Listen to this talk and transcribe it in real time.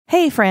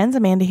Hey friends,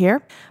 Amanda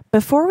here.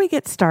 Before we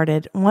get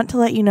started, I want to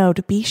let you know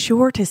to be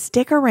sure to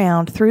stick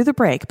around through the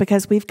break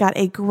because we've got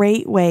a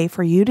great way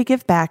for you to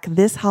give back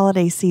this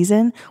holiday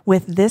season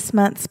with this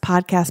month's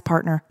podcast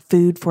partner,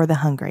 Food for the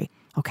Hungry.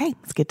 Okay,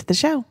 let's get to the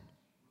show.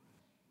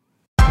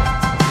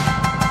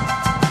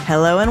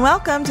 Hello and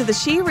welcome to the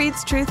She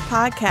Reads Truth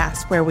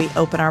podcast, where we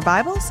open our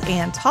Bibles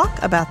and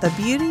talk about the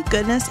beauty,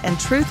 goodness, and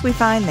truth we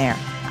find there.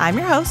 I'm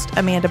your host,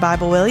 Amanda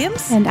Bible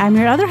Williams. And I'm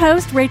your other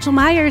host, Rachel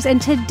Myers.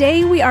 And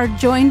today we are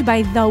joined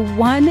by the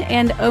one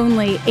and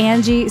only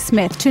Angie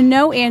Smith. To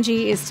know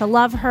Angie is to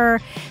love her.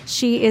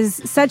 She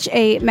is such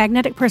a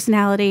magnetic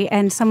personality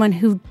and someone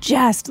who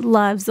just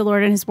loves the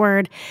Lord and His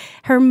Word.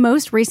 Her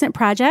most recent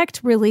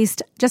project,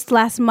 released just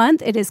last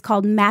month, it is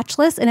called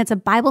Matchless, and it's a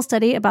Bible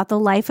study about the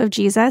life of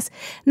Jesus.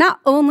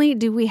 Not only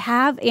do we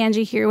have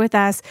Angie here with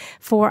us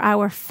for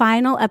our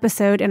final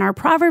episode in our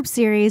Proverbs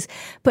series,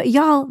 but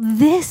y'all,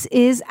 this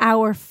is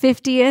our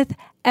 50th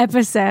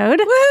episode.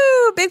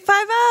 Woo! Big 50!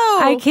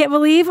 I can't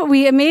believe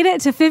we made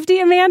it to 50,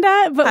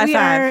 Amanda, but we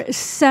are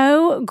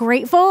so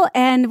grateful,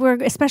 and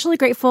we're especially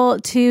grateful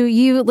to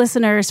you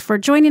listeners for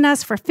joining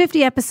us for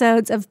 50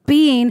 episodes of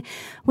being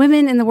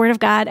women in the Word of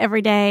God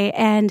every day,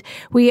 and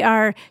we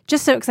are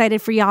just so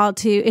excited for y'all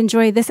to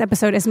enjoy this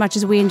episode as much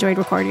as we enjoyed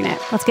recording it.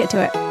 Let's get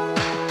to it.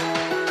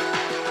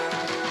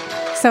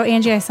 So,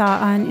 Angie, I saw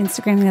on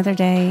Instagram the other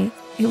day,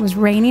 it was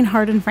raining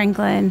hard in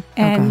Franklin,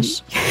 and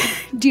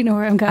do you know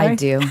where I'm going? I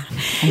do.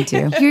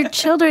 Your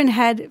children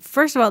had,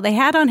 first of all, they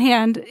had on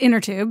hand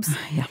inner tubes,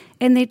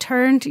 and they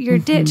turned your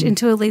ditch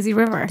into a lazy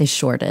river. They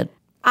shorted.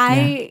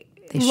 I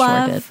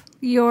love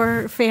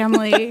your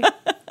family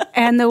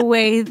and the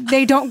way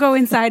they don't go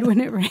inside when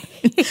it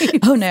rains.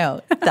 Oh,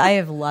 no. I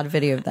have a lot of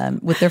video of them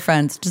with their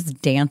friends just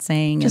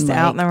dancing. Just and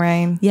out in the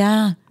rain.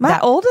 Yeah.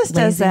 My oldest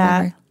does that.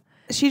 River.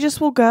 She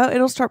just will go,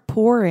 it'll start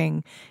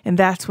pouring, and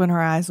that's when her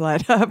eyes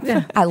light up.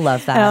 I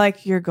love that. And I'm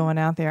like, you're going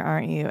out there,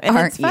 aren't you? And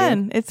it's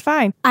fun. It's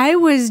fine. I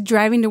was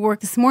driving to work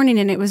this morning,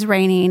 and it was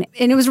raining.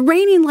 And it was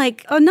raining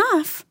like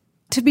enough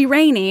to be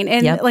raining.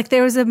 And like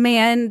there was a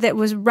man that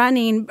was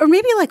running, or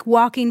maybe like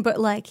walking, but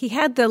like he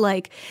had the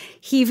like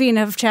heaving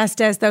of chest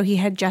as though he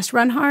had just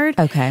run hard.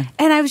 Okay.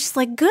 And I was just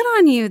like, good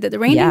on you that the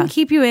rain didn't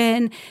keep you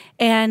in.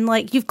 And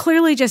like, you've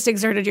clearly just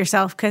exerted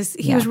yourself, because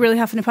he was really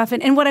huffing and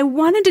puffing. And what I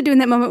wanted to do in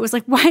that moment was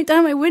like wipe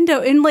down my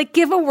window and like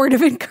give a word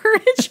of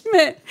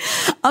encouragement.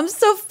 I'm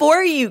so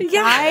for you,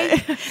 guy. Yeah.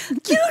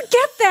 You don't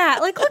get that.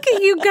 Like, look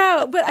at you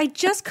go. But I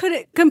just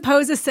couldn't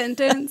compose a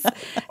sentence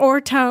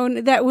or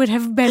tone that would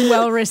have been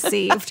well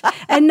received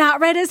and not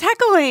read as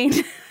heckling.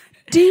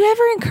 Do you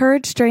ever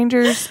encourage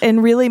strangers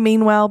and really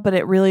mean well, but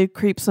it really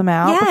creeps them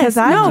out? Yes, because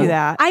I do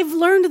that. I've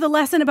learned the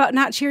lesson about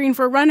not cheering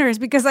for runners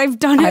because I've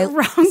done it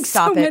wrong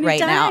Stop so it many right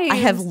times. now. I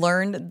have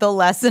learned the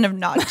lesson of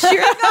not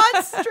cheering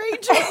on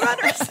stranger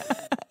runners.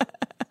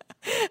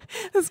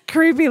 This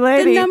creepy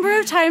lady. The number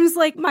of times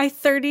like my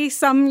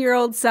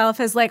 30-some-year-old self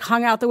has like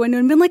hung out the window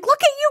and been like,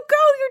 look at you go,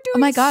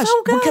 you're doing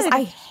so good. Because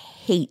I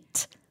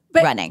hate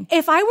running.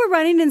 If I were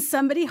running and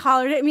somebody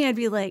hollered at me, I'd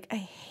be like, I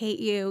hate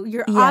you.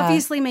 You're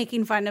obviously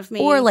making fun of me.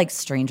 Or like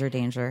stranger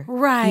danger.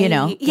 Right. You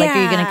know, like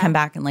are you going to come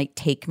back and like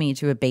take me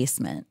to a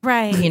basement?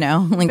 Right. You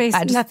know,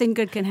 like nothing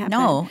good can happen.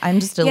 No,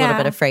 I'm just a little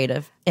bit afraid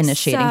of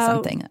initiating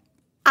something.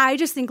 I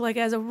just think like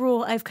as a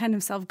rule, I've kind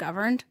of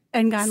self-governed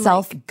and gone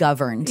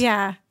self-governed.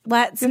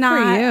 Let's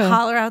not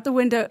holler out the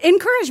window.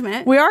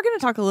 Encouragement. We are going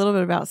to talk a little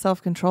bit about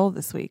self-control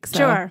this week. So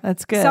sure.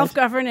 That's good.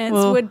 Self-governance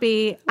would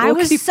be, I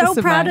was so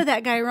proud of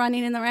that guy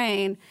running in the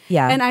rain.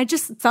 Yeah. And I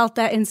just felt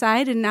that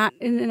inside and not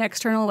in an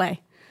external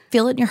way.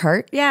 Feel it in your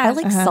heart? Yeah. I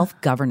like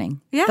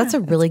self-governing. Yeah. That's a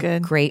really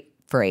great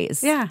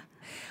phrase. Yeah.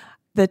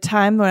 The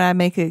time when I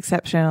make an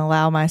exception and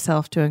allow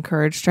myself to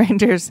encourage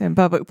strangers in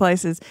public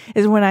places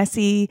is when I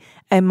see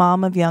a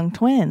mom of young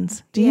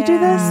twins. Do you do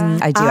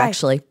this? I do,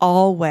 actually.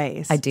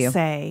 Always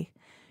say,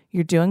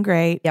 you're doing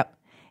great. Yep.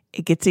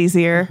 It gets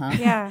easier.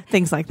 Yeah.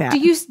 Things like that.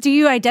 Do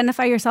you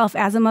identify yourself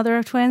as a mother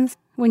of twins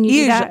when you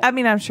do that? I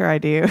mean, I'm sure I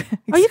do.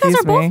 Oh, you guys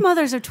are both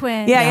mothers of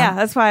twins. Yeah.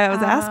 That's why I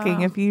was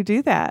asking if you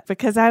do that,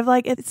 because I'm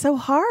like, it's so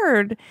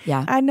hard.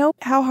 Yeah. I know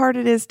how hard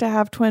it is to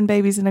have twin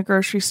babies in a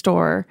grocery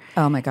store.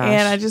 Oh my gosh.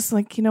 And I just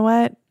like, you know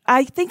what?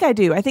 I think I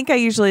do. I think I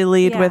usually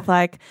lead with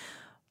like,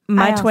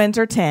 my twins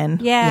are 10.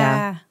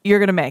 Yeah. You're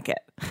going to make it.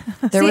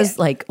 There was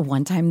like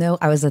one time though,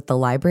 I was at the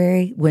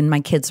library when my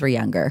kids were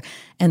younger,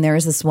 and there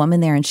was this woman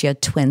there, and she had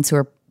twins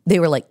they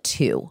were like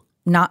 2,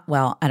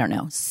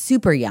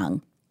 super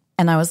young.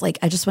 And I was like,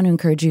 I just want to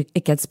encourage you.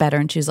 It gets better.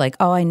 And she's like,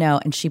 oh, I know.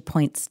 And she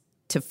points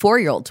to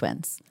 4-year-old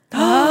twins.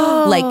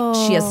 Like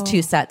she has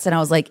 2 sets. And I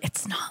was like,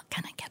 it's not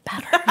going to get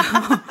better.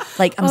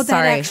 Like, I'm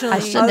sorry. I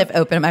shouldn't have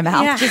opened my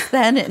mouth just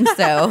then. And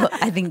so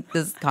I think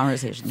this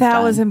conversation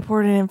was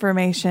important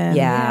information.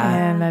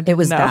 Yeah. And it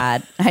was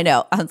bad. I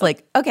know. I was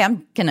like, okay,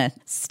 I'm going to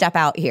step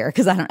out here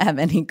because I don't have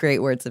any great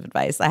words of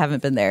advice. I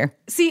haven't been there.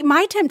 See,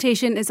 my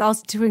temptation is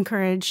also to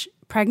encourage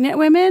pregnant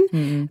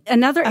women.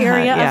 Another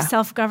area of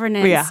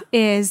self-governance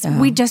is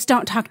we just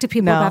don't talk to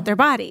people about their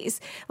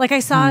bodies. Like I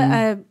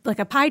saw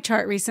a pie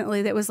chart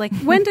recently that was like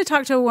when to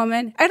talk to a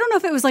woman. I don't know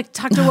if it was like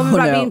talk to a woman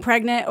about being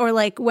pregnant or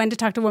like when to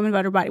talk to a woman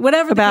about her body,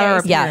 whatever about the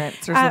our case.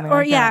 appearance or something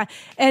like that.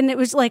 And it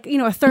was like,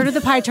 a third of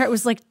the pie chart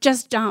was like,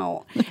 just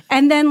don't.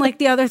 And then like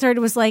the other third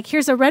was like,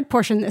 here's a red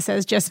portion that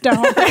says just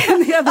don't.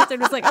 And the other third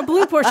was like a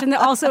blue portion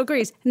that also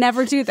agrees,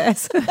 never do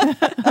this.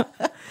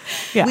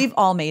 We've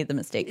all made the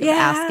mistake of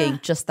asking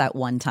just that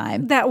one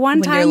time. That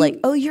one time. You're like,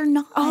 oh, you're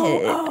not.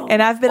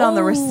 And I've been on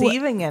the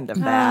receiving end of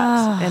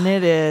that. And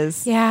it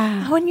is.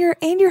 Yeah. Oh,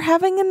 and you're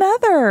having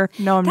another.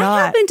 No, I'm not.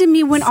 That happened to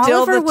me when Still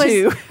Oliver was.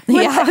 two.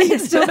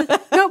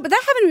 No, but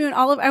that happened to me when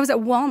Oliver, I was at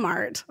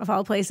Walmart, of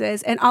all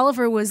places, and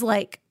Oliver was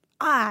like,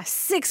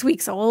 6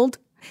 weeks old.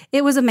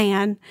 It was a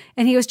man,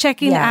 and he was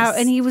checking out,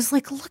 and he was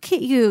like, look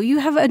at you. You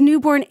have a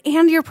newborn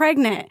and you're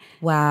pregnant.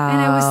 Wow.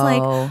 And I was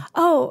like,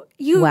 oh,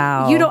 you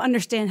don't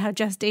understand how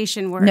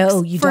gestation works.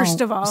 No, you don't,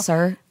 first of all.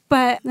 sir.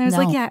 But I was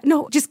like,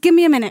 just give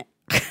me a minute.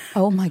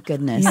 Oh, my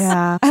goodness.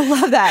 Yeah. I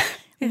love that.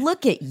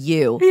 Look at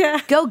you. Yeah.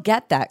 Go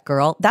get that,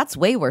 girl. That's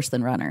way worse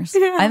than runners.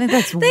 Yeah. I think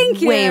that's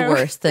way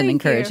worse than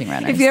encouraging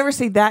runners. If you ever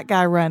see that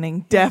guy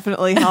running,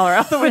 definitely holler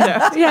out the window.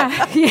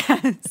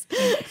 Yes.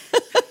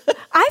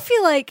 I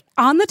feel like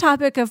on the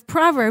topic of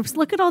Proverbs,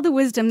 look at all the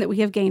wisdom that we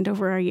have gained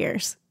over our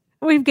years.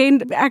 We've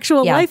gained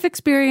actual life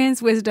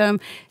experience, wisdom.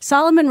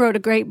 Solomon wrote a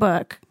great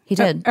book. He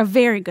did. A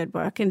very good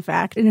book, in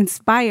fact, an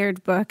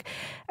inspired book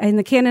in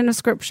the canon of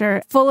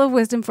scripture, full of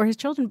wisdom for his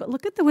children. But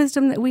look at the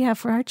wisdom that we have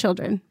for our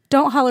children.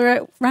 Don't holler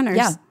at runners.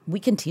 Yeah, we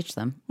can teach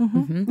them.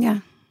 Mm-hmm. Yeah.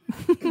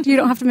 You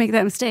don't have to make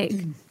that mistake.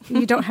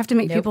 You don't have to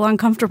make people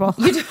uncomfortable.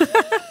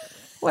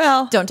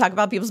 Well, don't talk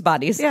about people's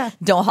bodies. Yeah.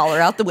 Don't holler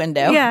out the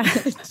window. Yeah.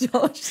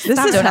 don't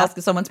ask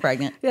if someone's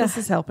pregnant. Yeah. This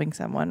is helping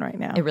someone right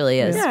now. It really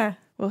is. Yeah.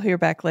 We'll hear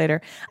back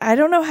later. I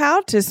don't know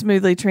how to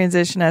smoothly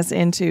transition us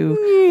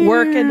into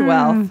work and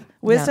wealth,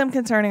 wisdom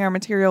concerning our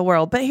material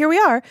world. But here we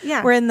are.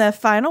 Yeah. We're in the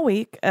final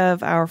week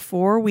of our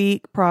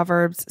 4-week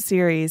Proverbs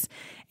series.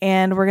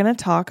 And we're going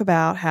to talk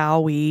about how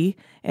we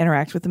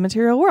interact with the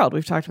material world.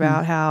 We've talked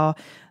about how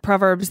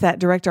Proverbs that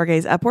direct our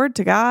gaze upward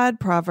to God,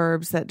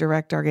 Proverbs that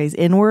direct our gaze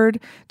inward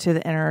to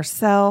the inner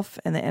self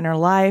and the inner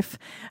life,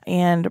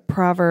 and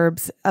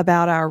Proverbs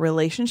about our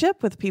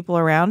relationship with people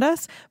around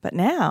us. But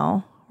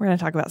now we're going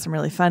to talk about some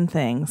really fun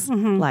things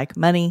like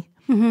money,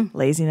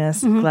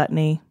 laziness,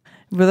 gluttony.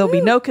 There'll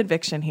be no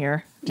conviction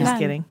here. Just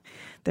kidding.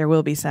 There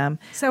will be some.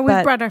 So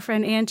we've brought our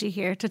friend Angie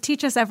here to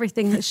teach us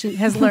everything that she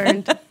has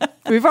learned.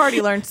 We've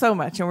already learned so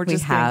much, and we're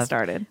just getting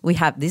started. We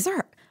have. These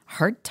are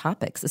hard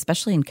topics,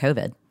 especially in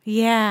COVID.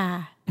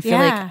 Yeah. I feel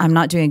like I'm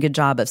not doing a good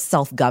job of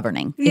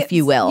self-governing, if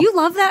you will. You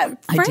love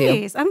that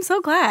phrase. I do. I'm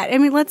so glad. I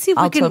mean, let's see if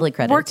we can totally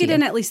work it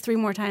in at least 3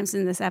 more times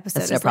in this episode.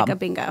 That's no it's problem. like a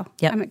bingo.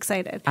 Yep. I'm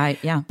excited.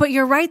 But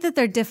you're right that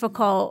they're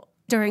difficult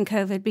during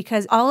COVID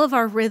because all of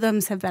our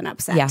rhythms have been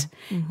upset. Yeah.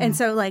 And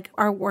so like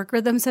our work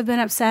rhythms have been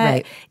upset.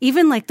 Right.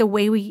 Even like the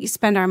way we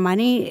spend our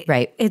money,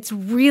 it's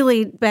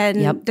really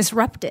been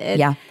disrupted.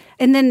 Yeah.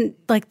 And then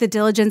like the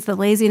diligence, the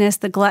laziness,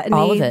 the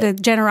gluttony, the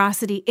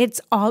generosity,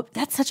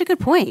 that's such a good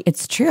point.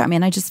 It's true. I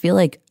mean, I just feel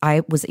like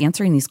I was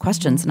answering these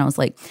questions and I was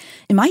like,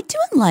 am I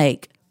doing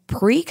like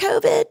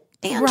pre-COVID,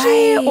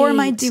 Angie? Or am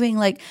I doing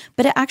like,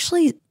 but it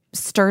actually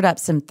stirred up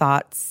some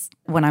thoughts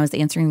when I was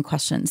answering the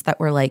questions that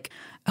were like,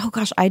 oh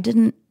gosh, I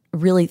didn't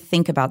really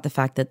think about the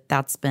fact that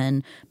that's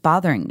been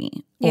bothering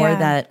me or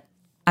that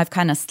I've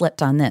kind of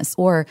slipped on this,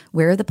 or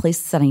where are the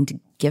places that I need to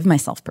give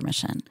myself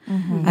permission?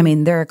 I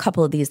mean, there are a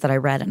couple of these that I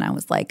read and I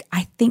was like,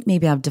 I think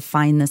maybe I've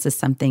defined this as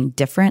something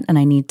different and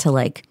I need to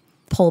like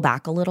pull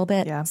back a little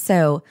bit. Yeah.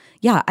 So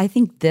yeah, I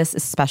think this,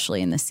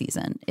 especially in this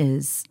season,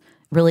 is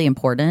really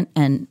important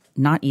and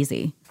not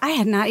easy. I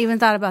had not even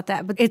thought about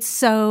that, but it's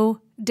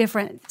so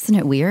different. Isn't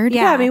it weird?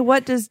 Yeah. I mean,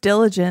 what does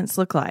diligence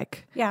look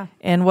like? Yeah.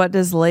 And what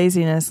does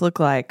laziness look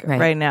like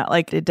right now?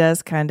 Like it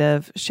does kind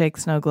of shake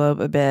Snow Globe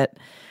a bit.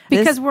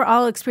 Because we're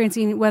all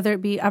experiencing, whether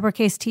it be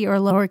uppercase T or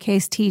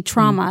lowercase t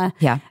trauma.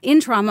 Yeah. In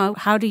trauma,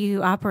 how do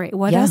you operate?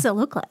 What does it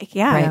look like?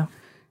 Yeah.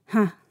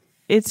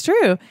 It's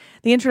true.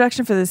 The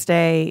introduction for this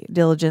day,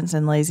 diligence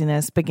and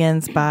laziness,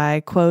 begins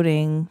by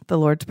quoting the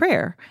Lord's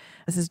Prayer.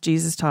 This is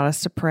Jesus taught us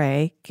to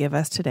pray, give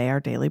us today our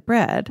daily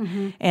bread.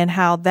 And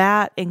how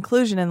that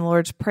inclusion in the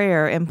Lord's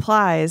Prayer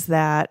implies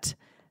that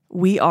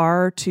we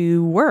are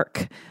to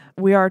work.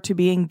 We are to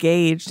be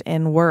engaged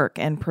in work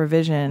and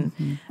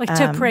provision. Like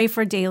to pray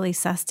for daily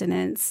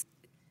sustenance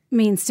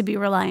means to be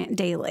reliant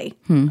daily.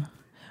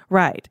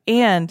 Right.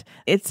 And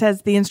it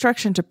says the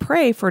instruction to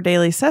pray for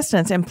daily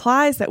sustenance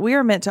implies that we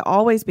are meant to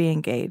always be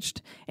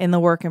engaged in the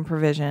work and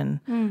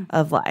provision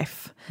of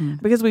life.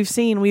 Because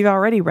we've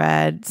already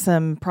read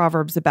some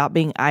Proverbs about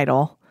being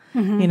idle,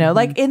 you know,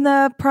 like in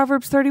the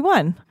Proverbs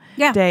 31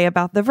 day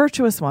about the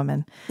virtuous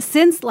woman.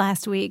 Since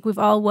last week, we've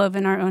all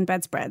woven our own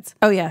bedspreads.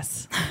 Oh,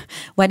 yes.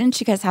 Why didn't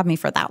you guys have me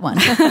for that one?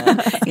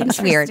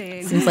 It's weird.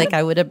 Seems like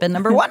I would have been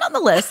number 1 on the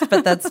list,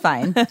 but that's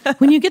fine.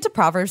 When you get to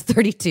Proverbs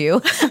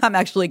 32, I'm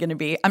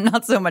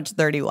not so much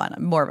 31.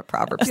 I'm more of a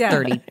Proverbs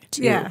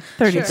 32. Yeah,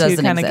 32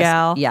 kind of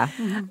gal. Yeah.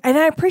 And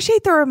I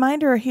appreciate the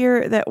reminder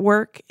here that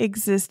work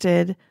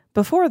existed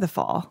before the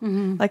fall.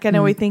 Like, I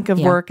know we think of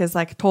work as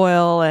like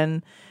toil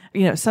and,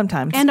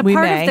 sometimes and a we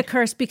part may. of the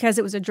curse because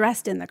it was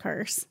addressed in the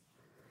curse.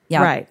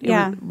 Yeah. Right.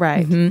 Yeah.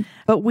 Right.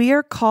 But we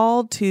are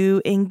called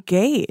to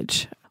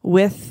engage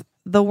with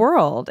the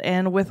world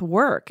and with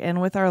work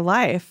and with our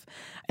life.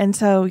 And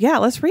so,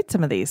 let's read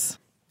some of these.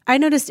 I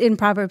noticed in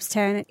Proverbs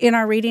 10, in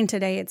our reading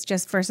today, it's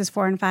just verses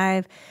 4 and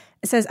 5.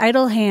 It says,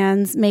 idle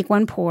hands make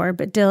one poor,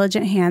 but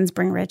diligent hands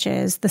bring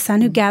riches. The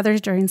son who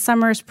gathers during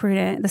summer is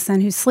prudent. The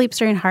son who sleeps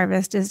during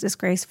harvest is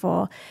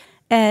disgraceful.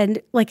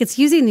 And it's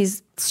using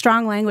these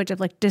strong language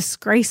of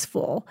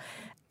disgraceful.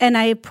 And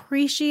I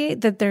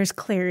appreciate that there's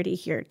clarity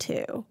here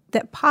too,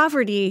 that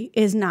poverty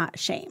is not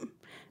shame,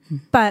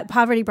 but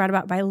poverty brought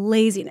about by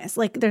laziness.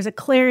 There's a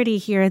clarity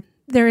here.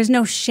 There is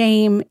no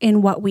shame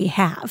in what we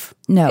have,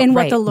 in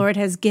what the Lord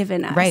has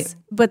given us. Right.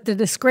 But the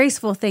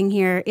disgraceful thing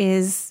here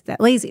is that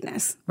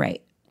laziness.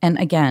 Right. And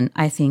again,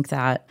 I think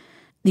that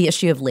the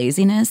issue of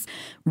laziness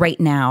right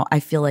now, I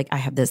feel like I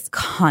have this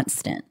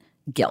constant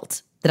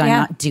guilt that I'm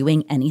not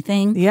doing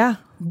anything. Yeah.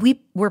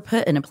 We were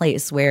put in a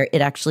place where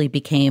it actually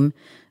became,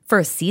 for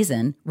a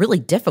season, really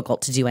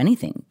difficult to do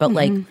anything but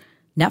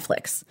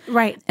Netflix.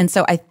 Right. And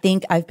so I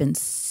think I've been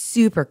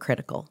super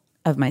critical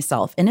of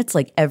myself. And it's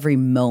every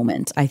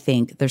moment I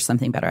think there's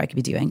something better I could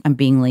be doing. I'm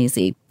being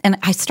lazy. And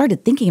I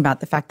started thinking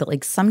about the fact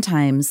that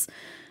sometimes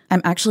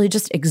I'm actually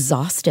just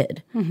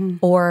exhausted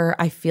or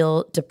I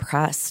feel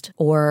depressed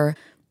or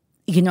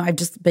I've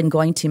just been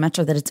going too much,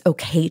 or that it's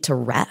okay to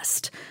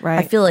rest. Right.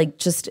 I feel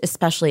just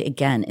especially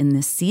again in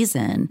this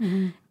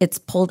season, it's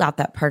pulled out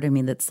that part of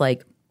me that's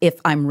if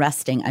I'm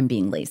resting, I'm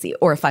being lazy,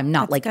 or if I'm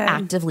not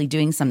actively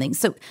doing something.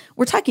 So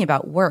we're talking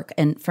about work.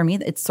 And for me,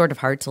 it's sort of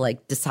hard to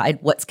decide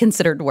what's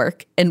considered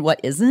work and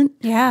what isn't.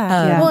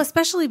 Yeah. Well,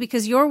 especially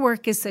because your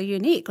work is so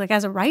unique,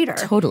 as a writer.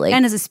 Totally.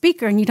 And as a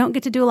speaker, and you don't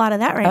get to do a lot of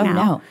that right now.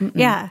 No. Mm-mm.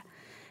 Yeah.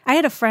 I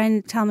had a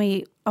friend tell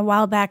me a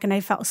while back, and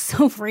I felt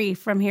so free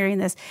from hearing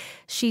this.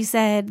 She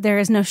said, there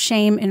is no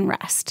shame in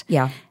rest.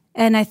 Yeah.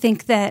 And I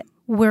think that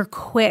we're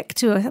quick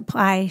to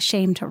apply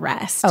shame to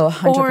rest. Oh,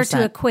 100%. Or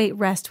to equate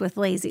rest with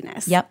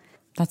laziness. Yep.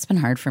 That's been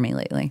hard for me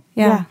lately.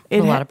 Yeah.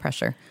 A lot of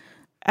pressure.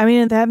 I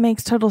mean, that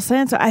makes total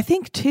sense. I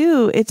think,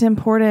 too, it's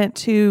important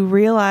to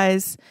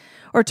realize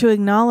or to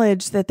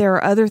acknowledge that there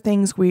are other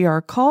things we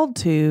are called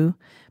to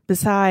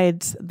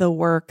besides the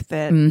work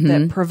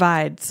that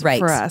provides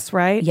for us,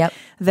 right? Yep.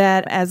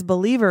 That as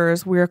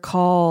believers, we're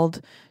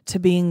called to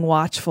being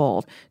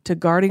watchful, to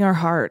guarding our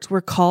hearts.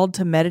 We're called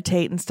to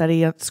meditate and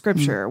study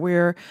Scripture.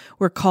 We're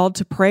called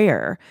to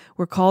prayer.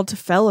 We're called to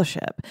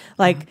fellowship.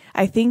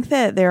 I think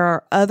that there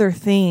are other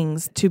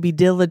things to be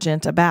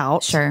diligent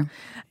about. Sure.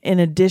 In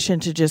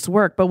addition to just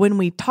work. But when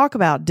we talk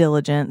about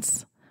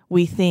diligence,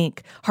 we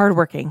think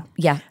hardworking.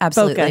 Yeah,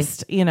 absolutely.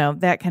 Focused,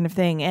 that kind of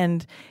thing.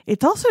 And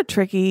it's also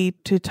tricky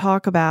to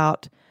talk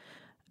about,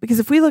 because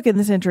if we look in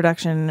this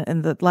introduction,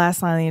 and the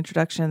last line of the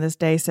introduction this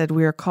day said,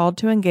 we are called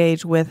to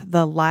engage with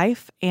the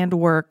life and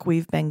work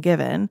we've been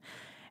given.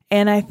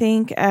 And I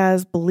think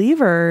as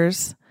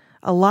believers,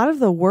 a lot of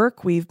the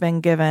work we've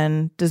been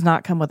given does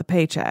not come with a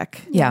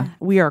paycheck. Yeah.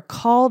 We are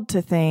called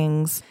to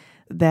things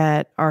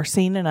that are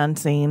seen and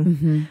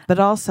unseen, but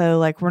also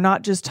we're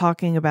not just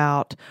talking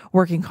about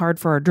working hard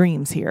for our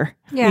dreams here.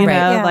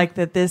 Yeah.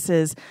 That this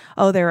is,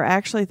 there are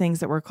actually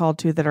things that we're called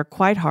to that are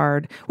quite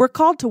hard. We're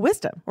called to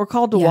wisdom. We're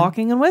called to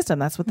walking in wisdom.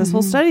 That's what this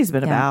whole study's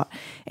been about.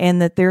 And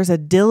that there's a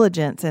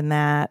diligence in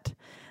that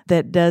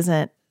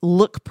doesn't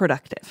look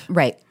productive.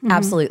 Right.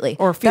 Absolutely.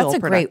 Or feel That's a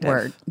productive. great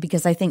word,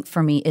 because I think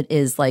for me, it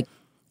is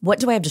what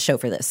do I have to show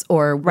for this?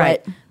 Or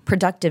what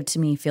productive to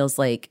me feels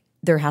like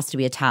there has to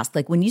be a task.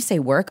 When you say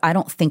work, I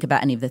don't think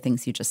about any of the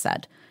things you just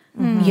said.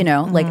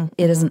 It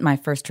isn't my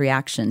first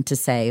reaction to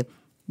say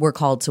we're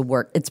called to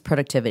work. It's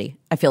productivity.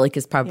 I feel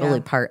is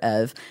probably part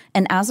of.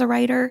 And as a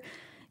writer,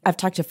 I've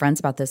talked to friends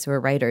about this who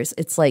are writers.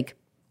 It's it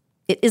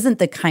isn't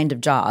the kind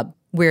of job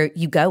where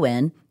you go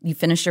in, you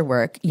finish your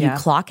work, you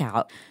clock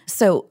out.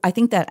 So I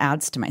think that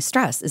adds to my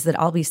stress, is that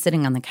I'll be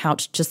sitting on the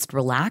couch just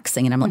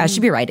relaxing, and I'm I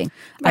should be writing.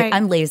 Right.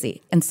 I'm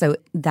lazy. And so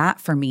that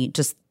for me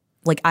just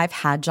I've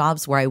had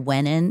jobs where I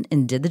went in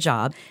and did the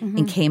job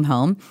and came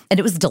home, and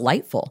it was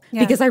delightful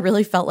because I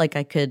really felt like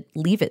I could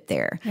leave it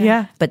there.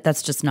 Yeah. But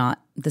that's just not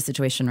the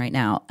situation right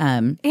now.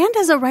 And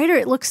as a writer,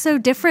 it looks so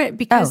different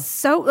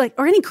because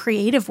or any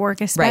creative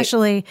work,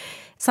 especially,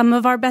 some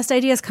of our best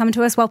ideas come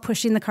to us while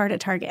pushing the cart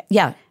at Target.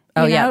 Yeah.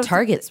 Oh, You know?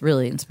 Target's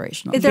really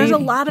inspirational. There's a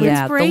lot of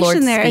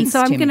inspiration there. And so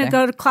I'm going to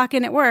go go to clock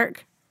in at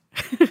work.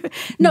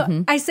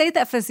 No, I say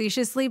that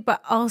facetiously, but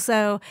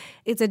also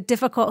it's a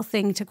difficult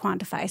thing to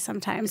quantify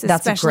sometimes.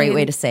 That's a great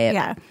way to say it.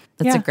 Yeah.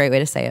 That's a great way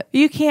to say it.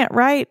 You can't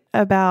write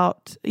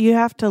about, you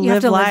have to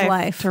live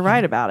life to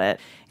write about it.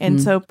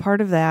 And so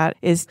part of that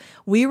is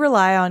we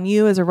rely on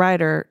you as a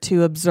writer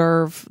to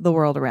observe the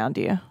world around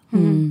you.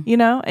 you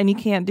know, and you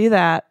can't do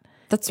that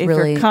That's if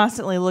really, you're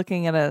constantly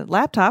looking at a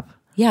laptop.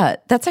 yeah,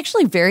 that's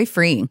actually very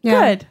freeing.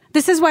 Yeah. Good.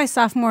 This is why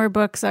sophomore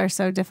books are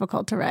so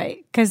difficult to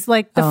write. Because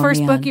like the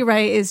first book you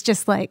write is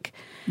just like,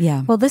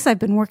 Yeah. well, this I've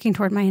been working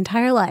toward my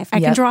entire life. I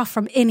can draw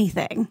from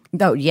anything.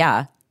 Oh,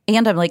 yeah.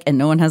 And I'm like, and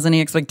no one has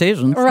any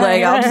expectations. Right,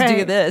 like, I'll just right.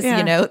 do this, Yeah,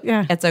 you know?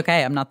 yeah. It's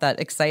okay. I'm not that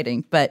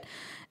exciting. But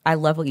I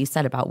love what you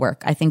said about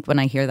work. I think when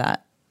I hear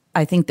that,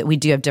 I think that we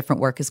do have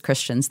different work as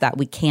Christians that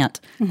we can't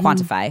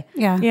quantify.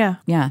 Yeah. Yeah.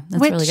 Yeah,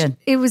 that's Which, really good.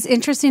 it was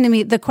interesting to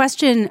me. The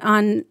question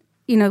on,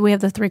 you know, we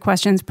have the 3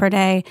 questions per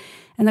day.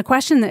 And the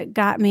question that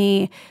got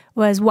me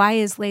was, why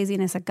is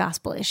laziness a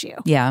gospel issue?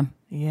 Yeah.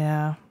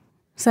 Yeah.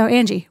 So,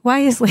 Angie, why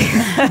is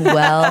laziness?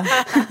 Well,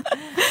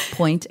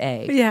 point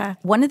A. Yeah.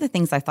 One of the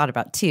things I thought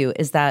about too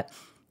is that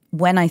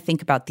when I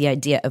think about the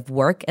idea of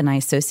work and I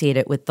associate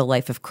it with the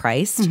life of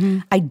Christ,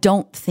 I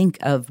don't think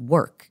of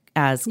work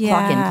as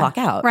clock in, Yeah. clock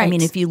out. I Right.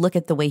 mean, if you look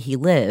at the way he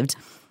lived,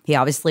 he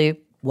obviously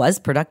was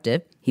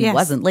productive. He Yes.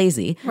 wasn't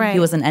lazy. Right. He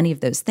wasn't any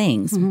of those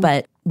things.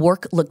 But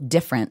work looked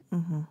different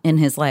in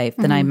his life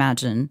than I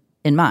imagine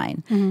in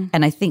mine.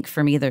 And I think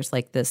for me, there's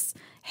like this,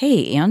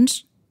 hey,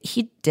 Ange,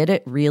 he did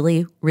it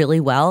really, really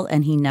well,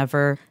 and he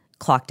never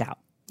clocked out.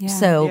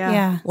 So,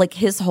 Yeah. like,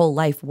 his whole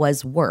life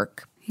was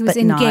work. He was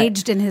but not-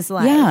 engaged in his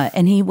life. Yeah,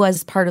 and he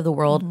was part of the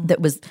world that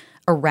was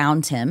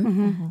around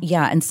him.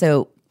 Yeah, and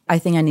so I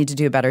think I need to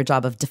do a better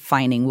job of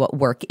defining what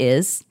work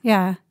is.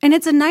 Yeah. And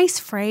it's a nice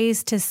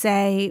phrase to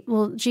say,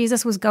 well,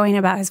 Jesus was going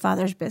about his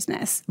Father's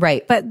business.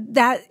 Right. But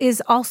that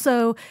is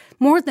also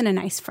more than a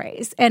nice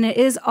phrase. And it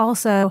is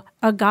also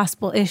a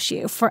gospel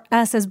issue for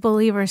us as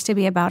believers to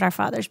be about our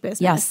Father's business.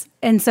 Yes.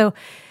 And so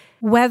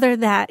whether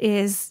that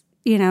is,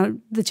 you know,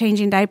 the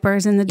changing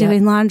diapers and the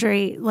doing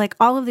laundry, like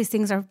all of these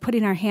things are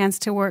putting our hands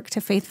to work to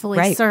faithfully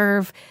Right.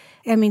 serve.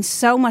 I mean,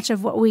 so much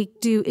of what we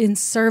do in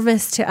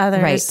service to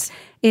others Right.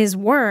 is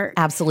work.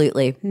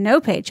 Absolutely.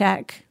 No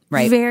paycheck.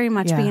 Right. Very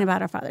much Yeah. being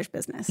about our Father's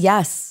business.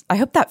 Yes. I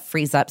hope that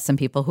frees up some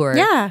people who are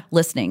Yeah.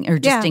 listening, or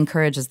just Yeah.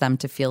 encourages them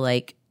to feel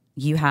like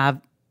you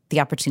have the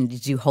opportunity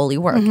to do holy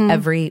work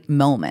every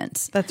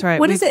moment. That's right.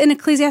 What is it in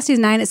Ecclesiastes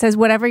 9? It says,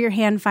 whatever your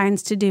hand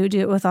finds to do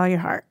it with all your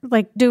heart.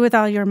 Like, do with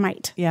all your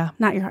might. Yeah.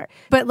 Not your heart.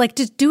 But like,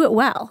 just do it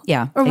well.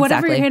 Yeah, Or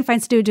whatever your exactly. hand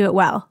finds to do it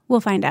well.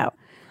 We'll find out.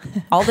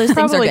 All those things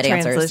are Probably good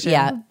answers. translation.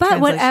 Yeah, But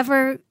Translation.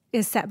 whatever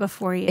is set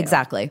before you.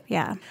 exactly.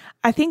 Yeah.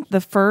 I think the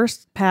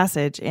first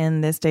passage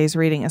in this day's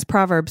reading is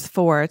Proverbs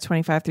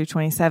 4:25 through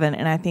 27,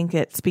 and I think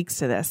it speaks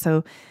to this.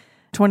 So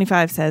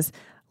 25 says,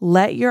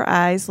 "Let your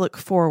eyes look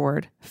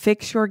forward,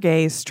 fix your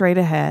gaze straight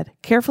ahead,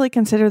 carefully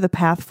consider the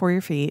path for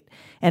your feet,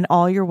 and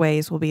all your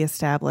ways will be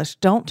established.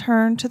 Don't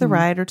turn to the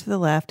right or to the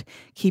left.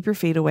 Keep your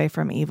feet away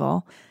from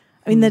evil."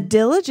 I mean, the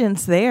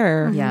diligence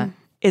there Yeah.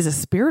 is a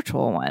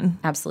spiritual one.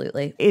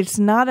 Absolutely. It's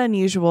not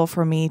unusual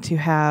for me to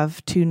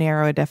have too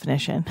narrow a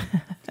definition.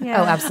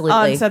 Yeah. Oh,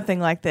 absolutely. On something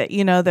like that.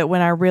 You know, that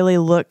when I really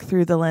look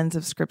through the lens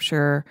of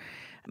scripture,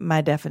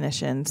 my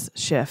definitions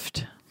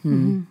shift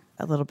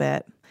a little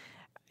bit.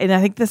 And I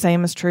think the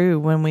same is true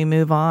when we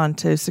move on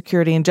to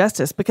security and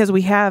justice, because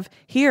we have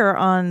here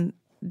on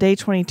day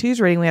 22's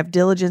reading, we have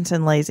diligence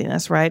and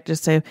laziness, right?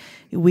 Just so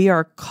we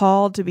are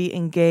called to be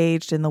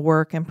engaged in the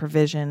work and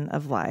provision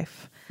of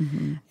life.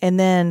 And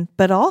then,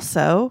 but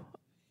also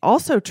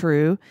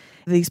true,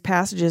 these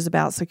passages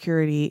about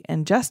security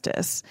and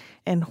justice,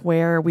 and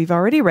where we've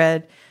already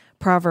read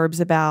Proverbs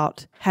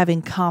about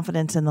having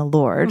confidence in the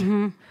Lord,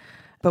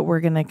 but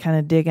we're going to kind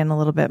of dig in a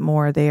little bit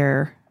more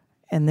there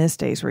in this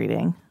day's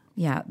reading.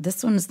 Yeah,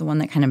 this one is the one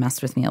that kind of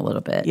messed with me a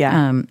little bit.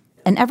 Yeah.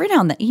 And every now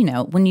and then, you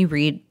know, when you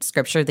read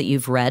scripture that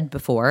you've read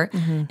before,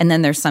 and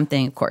then there's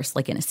something, of course,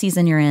 like in a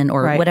season you're in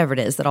or Right. whatever it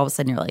is, that all of a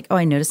sudden you're like, oh,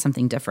 I noticed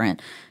something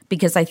different.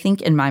 Because I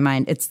think in my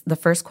mind, it's the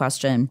first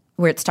question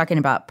where it's talking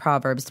about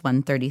Proverbs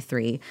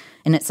 133.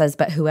 And it says,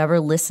 "But whoever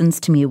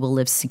listens to me will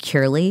live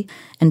securely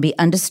and be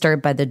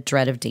undisturbed by the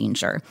dread of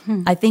danger."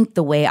 I think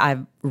the way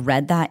I've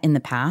read that in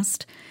the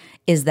past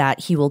is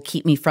that he will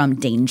keep me from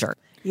danger.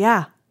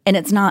 Yeah. And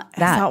it's not that.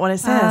 That's not what it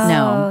says.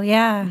 No. Oh,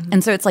 yeah.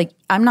 And so it's like,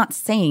 I'm not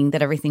saying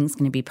that everything's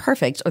going to be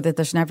perfect or that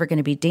there's never going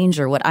to be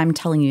danger. What I'm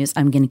telling you is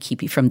I'm going to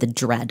keep you from the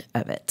dread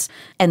of it.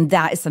 And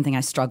that is something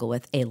I struggle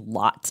with a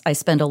lot. I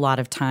spend a lot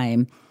of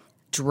time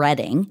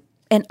dreading.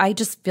 And I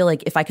just feel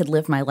like if I could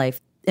live my life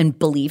and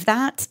believe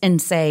that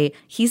and say,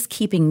 he's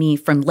keeping me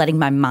from letting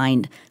my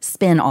mind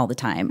spin all the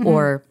time.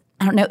 Or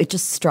I don't know, it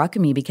just struck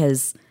me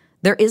because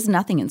there is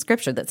nothing in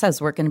scripture that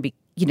says we're going to be,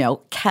 you know,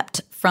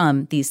 kept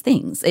from these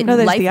things. No,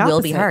 there's Life the will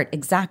be opposite. hard.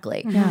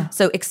 Exactly.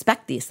 So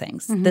expect these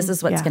things. This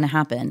is what's Yeah. going to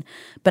happen.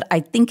 But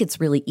I think it's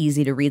really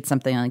easy to read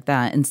something like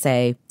that and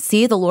say,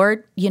 see, the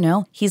Lord, you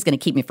know, he's going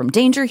to keep me from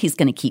danger. He's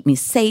going to keep me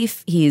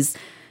safe.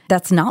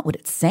 That's not what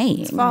it's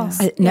saying. It's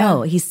false.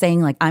 No, he's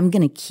saying like, I'm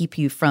going to keep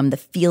you from the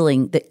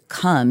feeling that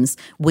comes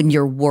when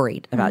you're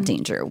worried about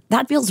danger.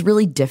 That feels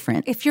really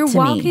different. If you're to me.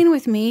 walking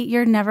with me,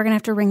 you're never going to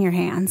have to wring your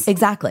hands.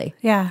 Exactly.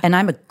 Yeah. And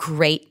I'm a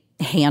great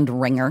hand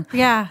wringer.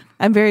 Yeah.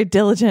 I'm very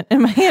diligent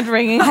in my hand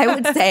wringing. I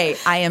would say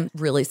I am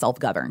really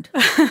self-governed by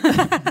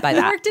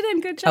that. Worked it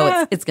in. Good job.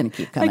 Oh, it's going to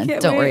keep coming.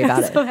 Can't Don't worry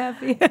about I'm so it.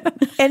 happy.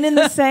 And in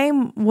the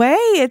same way,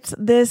 it's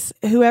this,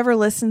 whoever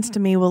listens to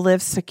me will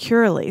live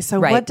securely. So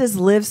Right. what does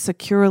live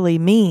securely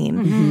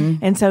mean?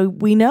 And so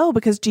we know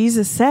because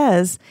Jesus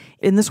says,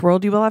 in this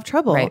world you will have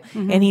trouble. Right.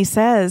 And he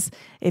says,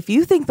 if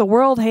you think the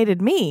world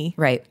hated me,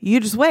 Right.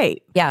 you just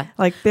wait. Yeah.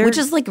 Like Which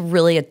is like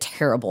really a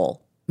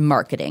terrible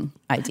marketing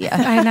idea.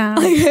 I know.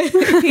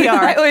 PR.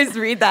 I always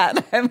read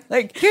that. I'm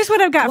like, Here's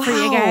what I've got for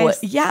you wow. guys.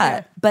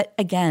 Yeah. But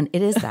again,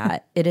 it is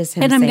that. It is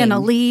him And I'm saying,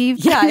 going to leave.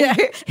 Yeah.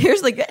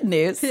 Here's the good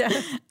news.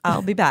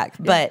 I'll be back.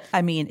 But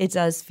I mean, it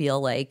does feel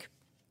like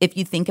if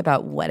you think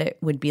about what it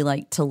would be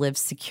like to live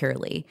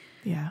securely,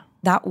 Yeah.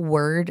 that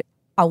word,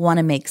 I want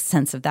to make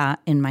sense of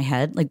that in my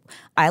head. Like,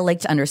 I like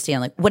to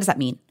understand, like, what does that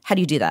mean? How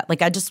do you do that?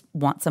 Like, I just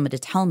want someone to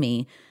tell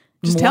me.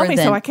 Just tell me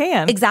so I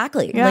can.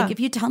 Exactly. Yeah. Like, if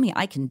you tell me,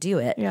 I can do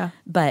it. Yeah.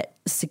 But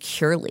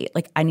securely,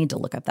 like, I need to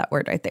look up that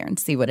word right there and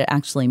see what it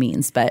actually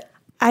means. But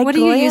What do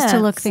you use to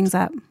look things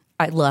up?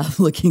 I love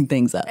looking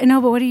things up. I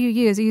know, but what do you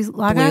use? You use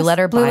Logos? Blue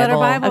Letter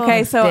Bible.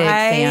 Okay, so Big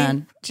I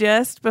fan.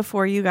 just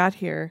before you got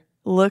here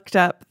looked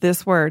up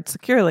this word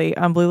securely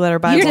on Blue Letter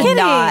Bible. You did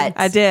not.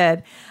 I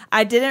did.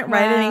 I didn't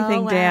write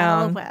anything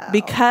down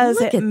because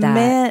Look it at that.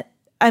 meant.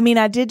 I mean,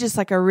 I did just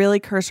like a really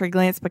cursory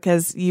glance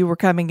because you were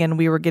coming and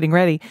we were getting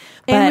ready.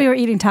 And But we were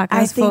eating tacos,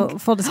 I think-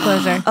 full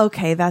disclosure.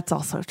 Okay, that's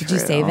also true. Did you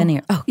save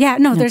any? Oh, Yeah,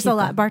 no, there's keep a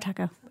lot. Bar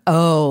taco.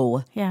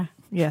 oh, Yeah.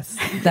 Yes.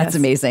 that's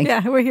amazing.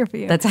 Yeah, we're here for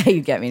you. That's how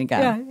you get me to go.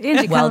 Yeah,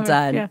 Angie, well come over.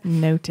 done. Yeah.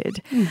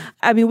 Noted.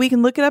 I mean, we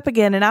can look it up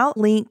again and I'll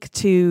link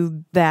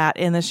to that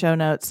in the show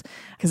notes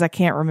because I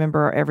can't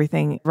remember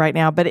everything right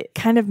now, but it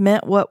kind of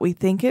meant what we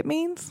think it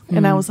means.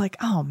 And I was like,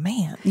 oh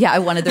man. Yeah, I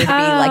wanted there to be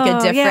like a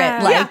different, yeah.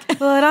 like,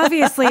 Well, it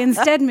obviously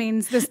instead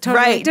means this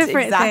totally right,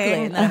 different exactly.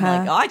 thing. And then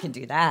I'm like, oh, I can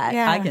do that.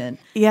 Yeah. I can.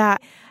 Yeah.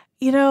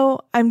 You know,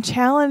 I'm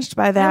challenged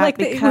by that I like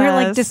that because we were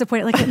like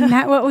disappointed, like it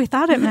meant what we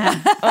thought it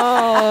meant. oh,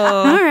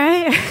 All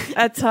right.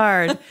 that's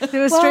hard. It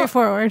was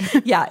straightforward.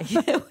 Yeah,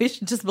 we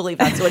should just believe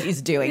that's what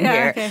he's doing Yeah,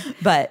 here. okay.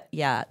 But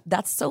yeah,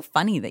 that's so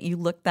funny that you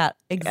looked that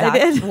did.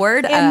 exact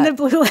word In up. the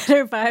Blue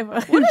Letter Bible.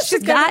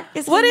 That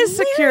is What is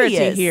security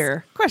hilarious.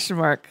 here? Question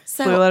mark.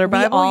 So Blue Letter we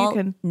Bible. all, You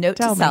can note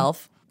tell to me.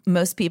 self,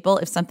 most people,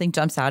 if something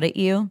jumps out at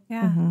you,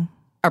 Yeah.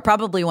 are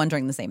probably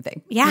wondering the same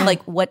thing. Yeah.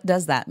 Like, what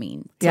does that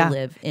mean to Yeah.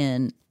 live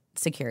in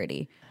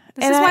security?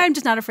 This And is I- why I'm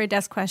just not afraid to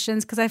ask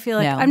questions because I feel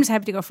like No. I'm just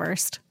happy to go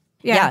first.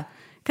 Yeah.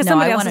 Because No,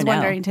 somebody I else wanna is know.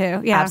 wondering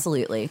too. Yeah.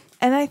 Absolutely.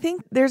 And I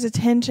think there's a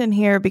tension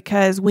here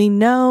because we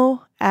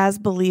know as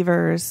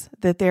believers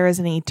that there is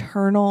an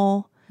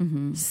eternal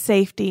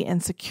safety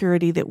and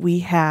security that we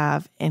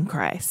have in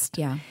Christ.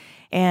 Yeah.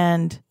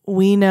 And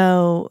we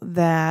know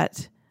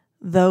that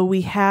though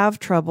we have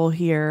trouble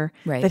here,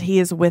 Right. that he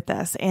is with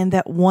us and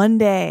that one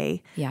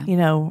day, Yeah. you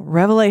know,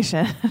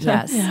 Revelation,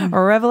 Yes.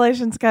 or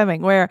Revelation's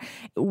coming where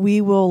we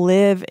will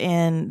live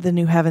in the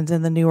new heavens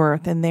and the new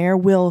earth and there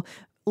will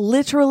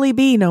literally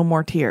be no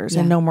more tears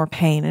and no more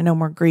pain and no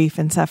more grief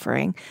and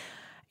suffering.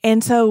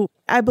 And so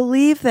I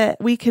believe that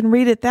we can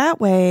read it that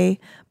way,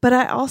 but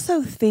I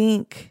also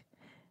think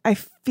I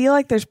feel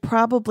like there's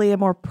probably a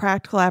more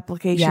practical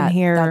application Yeah,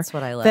 here that's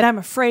what I love. that I'm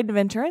afraid to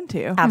venture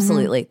into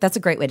Absolutely. That's a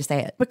great way to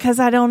say it. because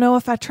I don't know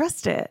if I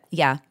trust it.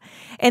 Yeah.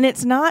 And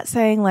it's not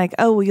saying like,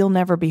 oh, well, you'll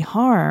never be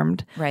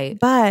harmed. Right.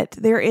 But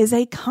there is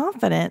a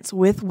confidence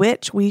with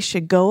which we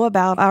should go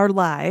about our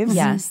lives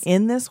Yes.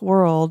 in this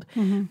world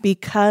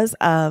because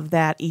of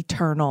that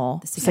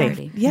eternal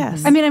security. safety.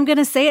 Yes. I mean, I'm going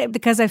to say it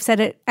because I've said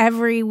it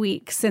every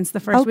week since the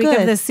first Oh, week good.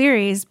 of this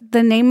series.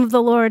 The name of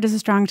the Lord is a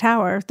strong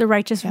tower. The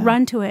righteous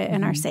run to it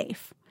and are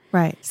safe.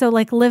 Right. So,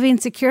 like living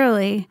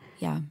securely,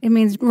 Yeah. it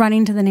means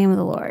running to the name of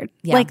the Lord.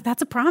 Yeah. Like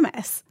that's a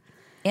promise.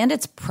 And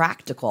it's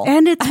practical.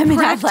 And it's I mean,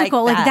 I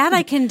practical. Like that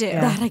I can do.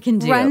 That I can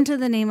do. Run to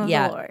the name of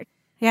Yeah. the Lord.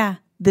 Yeah.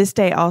 This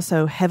day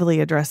also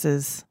heavily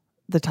addresses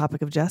the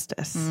topic of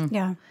justice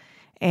Yeah.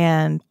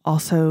 and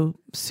also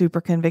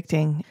super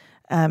convicting.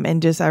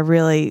 And just,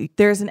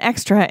 there's an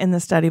extra in the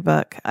study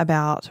book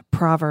about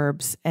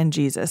Proverbs and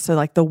Jesus. So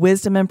like the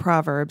wisdom in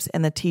Proverbs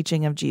and the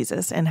teaching of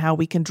Jesus and how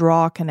we can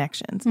draw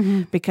connections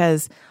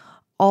because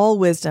all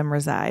wisdom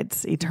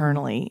resides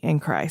eternally in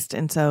Christ.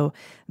 And so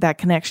that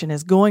connection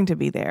is going to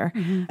be there.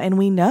 And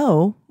we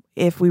know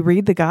if we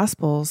read the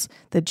Gospels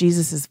that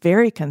Jesus is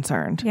very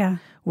concerned Yeah.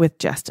 with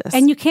justice.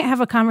 And you can't have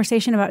a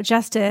conversation about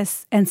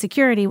justice and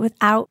security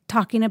without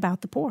talking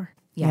about the poor.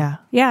 yeah.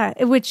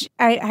 Yeah, which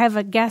I have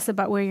a guess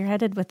about where you're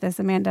headed with this,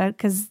 Amanda,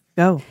 because,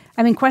 Go.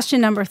 I mean, question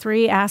number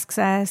 3 asks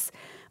us,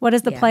 what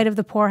does the plight of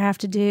the poor have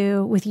to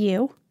do with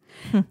you?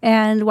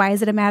 And why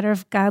is it a matter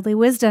of godly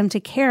wisdom to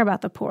care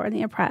about the poor and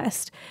the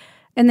oppressed?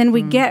 And then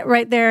we get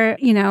right there,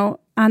 you know,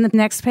 on the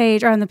next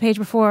page or on the page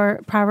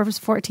before Proverbs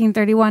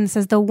 14:31, it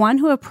says, the one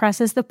who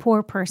oppresses the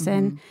poor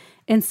person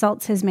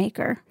insults his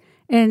maker.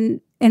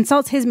 And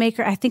insults his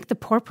maker, I think the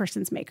poor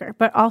person's maker,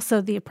 but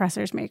also the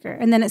oppressor's maker.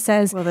 And then it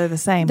says, Well, they're the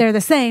same. they're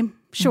the same.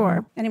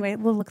 Sure. Anyway,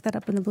 we'll look that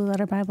up in the Blue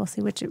Letter Bible,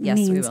 see which it Yes,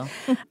 means. we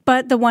will.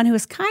 But the one who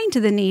is kind to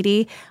the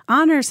needy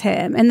honors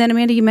him. And then,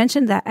 Amanda, you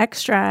mentioned that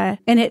extra,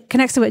 and it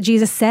connects to what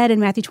Jesus said in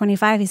Matthew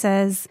 25. He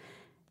says,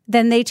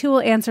 then they too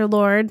will answer,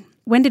 Lord,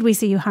 when did we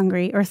see you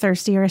hungry or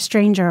thirsty or a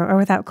stranger or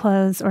without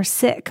clothes or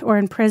sick or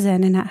in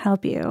prison and not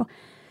help you?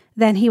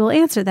 Then he will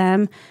answer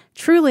them,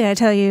 truly I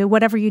tell you,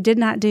 whatever you did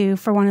not do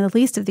for one of the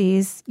least of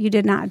these, you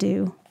did not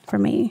do for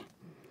me.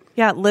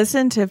 Yeah,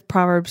 listen to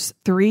Proverbs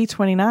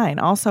 3:29,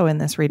 also in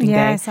this reading day.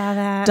 Yeah, I saw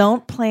that.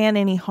 Don't plan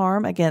any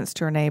harm against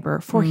your neighbor,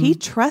 for he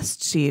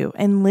trusts you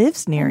and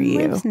lives near you.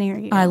 Lives near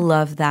you. I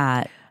love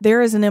that.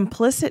 There is an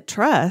implicit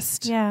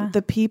trust. Yeah.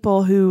 The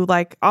people who,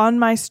 like, on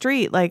my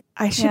street, like,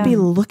 I should be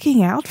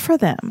looking out for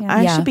them. Yeah.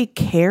 I Yeah. should be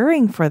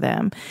caring for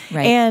them.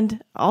 Right.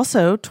 And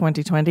also,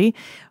 2020,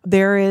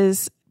 there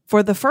is,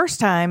 for the first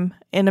time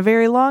in a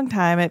very long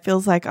time, it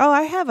feels like,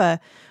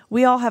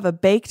 we all have a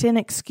baked-in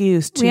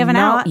excuse to We have an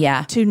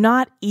out. to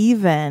not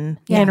even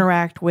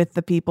interact with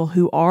the people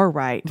who are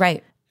right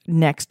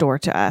next door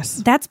to us.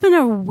 That's been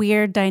a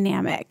weird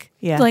dynamic.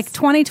 Yes. Like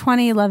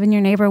 2020, loving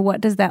your neighbor, what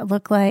does that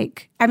look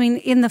like? I mean,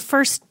 in the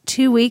first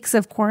 2 weeks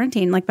of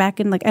quarantine, like back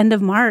in like end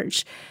of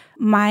March,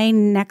 my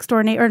next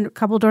door neighbor, a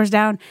couple doors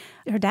down,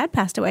 her dad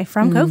passed away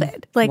from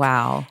COVID. Like,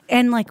 wow.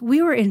 And like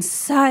we were in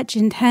such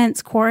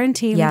intense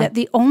quarantine that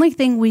the only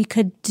thing we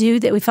could do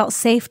that we felt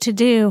safe to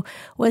do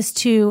was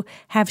to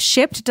have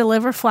shipped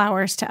deliver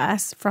flowers to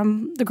us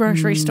from the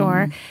grocery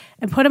store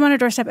and put them on her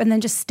doorstep and then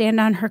just stand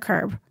on her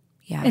curb.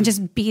 Yeah. And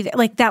just be there.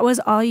 Like that was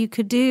all you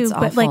could do. It's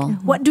but awful.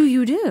 like, what do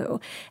you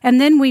do?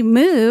 And then we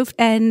moved.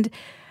 And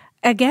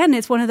again,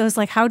 it's one of those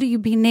like, how do you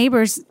be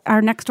neighbors?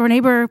 Our next door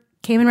neighbor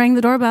came and rang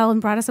the doorbell and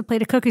brought us a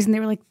plate of cookies. And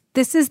they were like,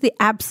 this is the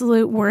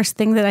absolute worst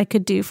thing that I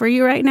could do for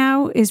you right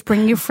now is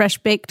bring you fresh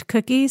baked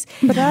cookies.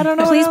 But I don't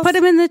know. Please put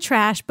them in the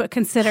trash, but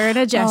consider it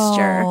a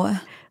gesture. Oh.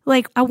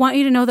 Like, I want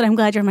you to know that I'm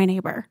glad you're my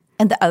neighbor.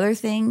 And the other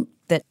thing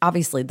that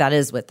obviously that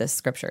is what this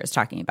scripture is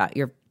talking about.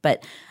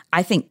 But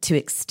I think to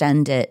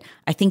extend it,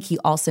 I think he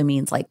also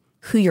means like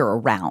who you're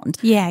around.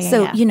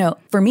 So, you know,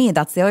 for me,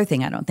 that's the other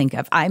thing I don't think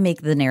of. I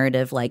make the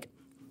narrative like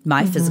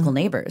my physical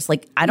neighbors.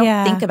 Like I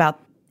don't think about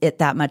it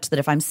that much that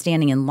if I'm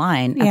standing in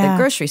line at the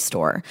grocery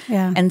store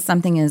and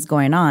something is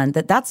going on,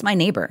 that's my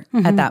neighbor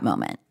at that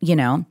moment, you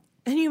know?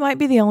 And you might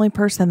be the only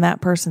person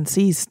that person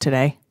sees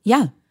today.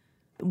 Yeah.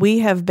 We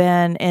have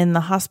been in the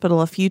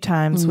hospital a few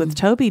times with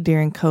Toby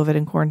during COVID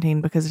and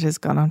quarantine because it has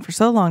gone on for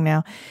so long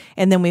now.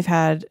 And then we've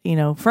had, you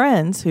know,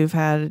 friends who've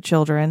had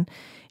children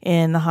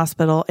in the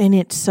hospital. And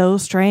it's so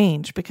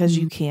strange because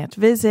you can't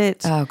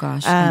visit. Oh,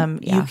 gosh.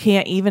 You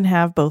can't even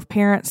have both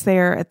parents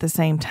there at the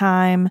same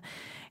time.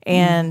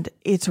 And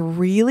it's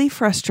really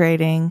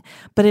frustrating,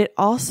 but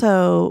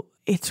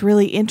it's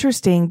really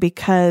interesting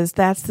because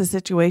that's the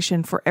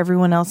situation for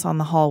everyone else on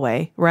the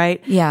hallway,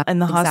 right? Yeah, in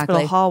the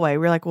hospital hallway.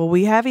 We're like, well,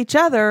 we have each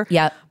other,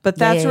 but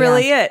that's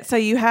really it. So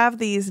you have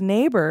these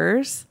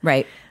neighbors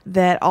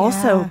that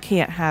also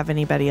can't have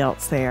anybody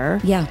else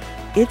there. Yeah.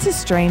 It's a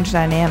strange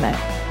dynamic.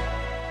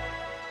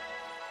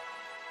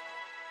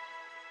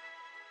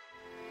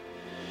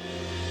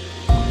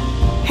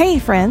 Hey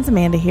friends,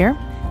 Amanda here.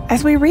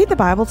 As we read the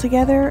Bible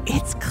together,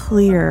 it's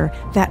clear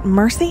that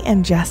mercy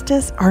and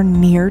justice are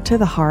near to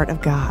the heart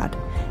of God.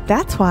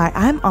 That's why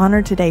I'm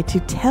honored today to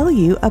tell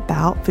you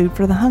about Food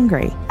for the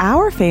Hungry.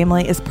 Our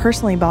family is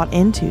personally bought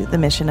into the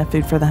mission of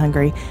Food for the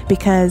Hungry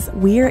because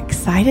we are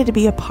excited to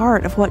be a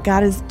part of what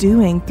God is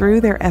doing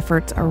through their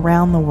efforts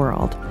around the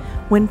world.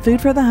 When Food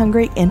for the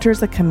Hungry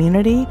enters a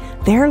community,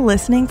 they're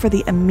listening for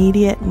the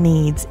immediate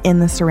needs in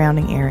the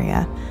surrounding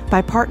area.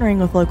 By partnering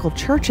with local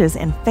churches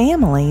and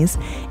families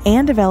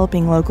and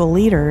developing local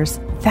leaders,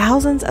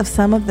 thousands of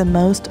some of the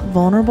most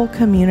vulnerable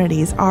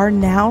communities are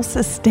now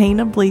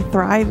sustainably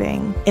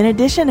thriving. In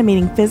addition to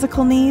meeting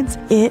physical needs,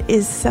 it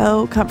is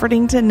so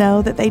comforting to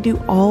know that they do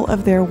all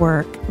of their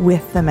work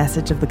with the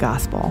message of the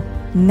gospel.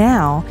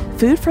 Now,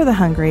 Food for the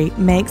Hungry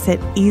makes it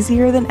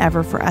easier than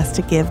ever for us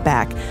to give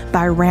back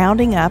by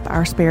rounding up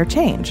our spare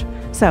change.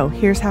 So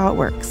here's how it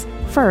works.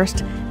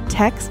 First,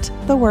 text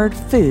the word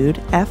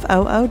food,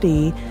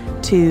 F-O-O-D,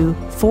 to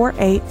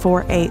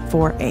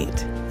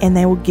 484848, and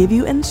they will give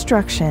you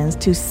instructions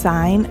to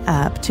sign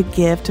up to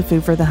give to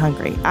Food for the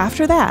Hungry.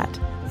 After that,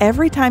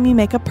 every time you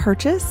make a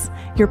purchase,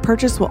 your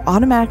purchase will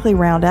automatically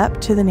round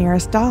up to the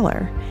nearest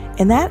dollar.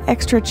 And that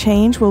extra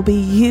change will be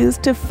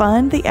used to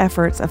fund the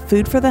efforts of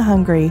Food for the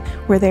Hungry,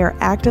 where they are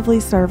actively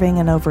serving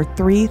in over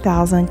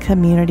 3,000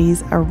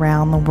 communities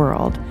around the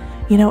world.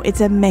 You know, it's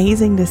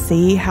amazing to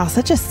see how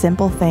such a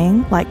simple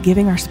thing like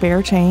giving our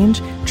spare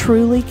change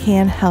truly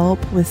can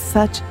help with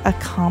such a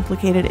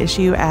complicated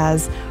issue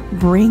as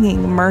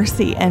bringing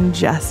mercy and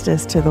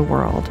justice to the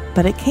world.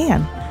 But it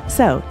can.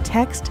 So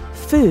text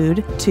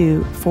food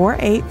to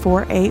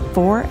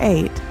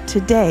 484848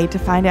 today to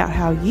find out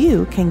how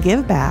you can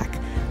give back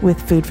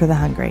with Food for the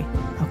Hungry.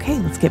 Okay,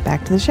 let's get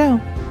back to the show.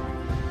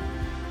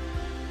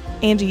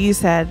 Angie, you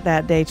said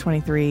that day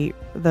 23,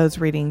 those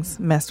readings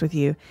messed with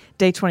you.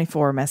 Day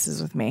 24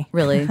 messes with me.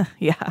 Really?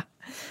 Yeah.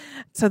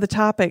 So the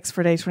topics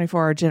for day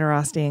 24 are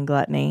generosity and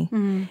gluttony.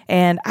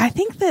 And I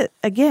think that,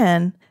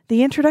 again,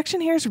 the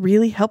introduction here is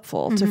really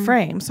helpful to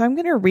frame. So I'm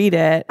going to read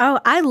it. Oh,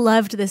 I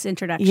loved this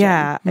introduction.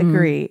 Yeah,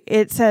 agree.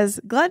 It says,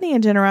 gluttony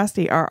and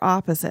generosity are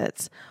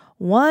opposites.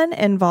 One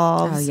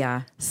involves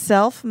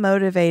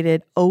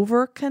self-motivated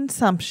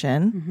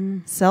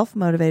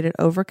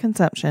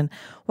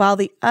overconsumption, while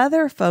the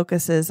other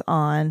focuses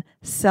on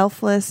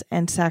selfless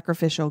and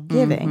sacrificial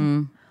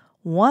giving.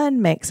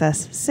 One makes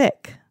us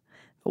sick.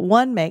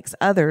 One makes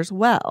others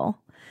well.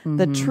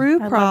 The true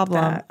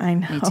problem, I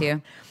know. Me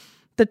too.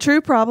 The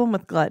true problem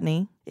with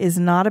gluttony is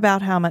not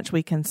about how much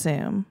we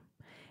consume.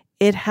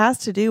 It has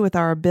to do with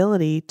our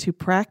ability to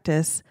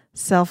practice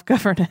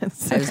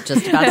self-governance. I was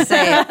just about to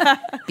say it.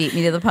 Beat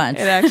me to the punch.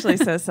 It actually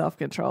says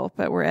self-control,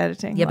 but we're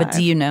editing. Yeah, live. but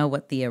do you know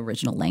what the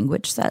original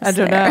language says? I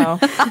don't know.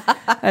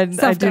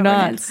 I do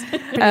not.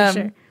 Pretty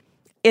sure.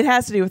 It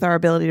has to do with our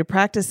ability to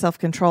practice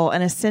self-control,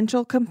 an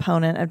essential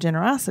component of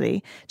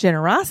generosity.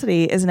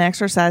 Generosity is an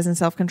exercise in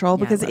self-control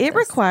because it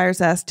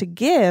requires us to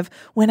give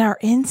when our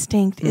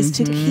instinct is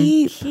to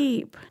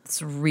keep.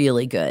 It's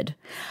really good.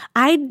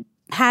 I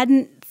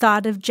hadn't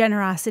thought of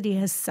generosity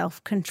as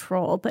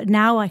self-control, but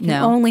now I can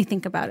only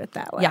think about it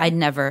that way.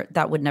 Yeah,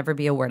 that would never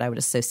be a word I would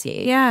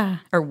associate. Yeah.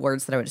 Or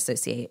words that I would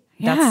associate.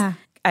 Yeah.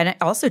 And it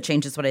also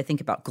changes what I think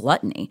about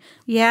gluttony.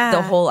 Yeah.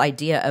 The whole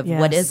idea of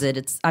what is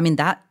it?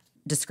 That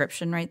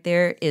description right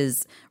there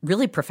is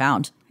really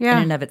profound in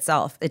and of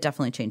itself. It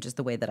definitely changes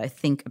the way that I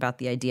think about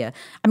the idea.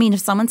 I mean, if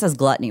someone says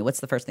gluttony,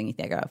 what's the first thing you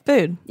think of?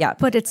 Food. Yeah.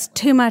 But it's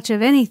too much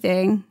of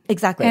anything.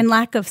 Exactly. And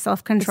lack of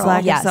self-control.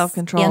 It's lack of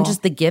self-control. And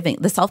just the giving,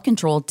 the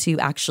self-control to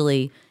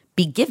actually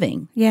be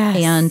giving. Yes.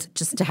 And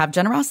just to have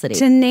generosity.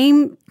 To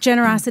name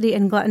generosity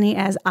and gluttony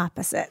as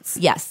opposites.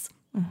 Yes.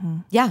 Yeah.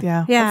 Yeah.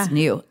 Yeah. That's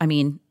new. I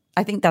mean,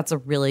 I think that's a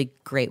really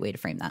great way to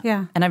frame that.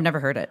 Yeah. And I've never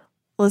heard it.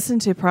 Listen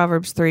to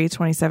Proverbs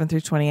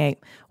 3:27-28.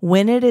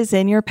 When it is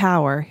in your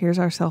power, here's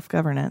our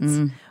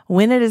self-governance.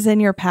 When it is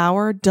in your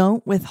power,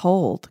 don't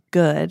withhold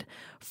good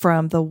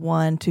from the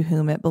one to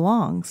whom it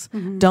belongs.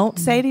 Don't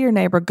say to your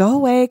neighbor, go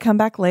away, come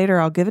back later,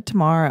 I'll give it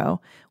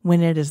tomorrow,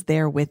 when it is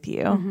there with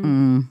you.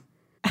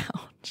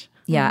 Ouch.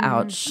 Yeah,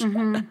 ouch.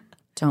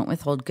 Don't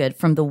withhold good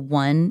from the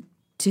one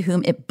to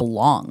whom it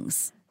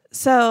belongs.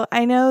 So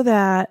I know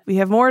that we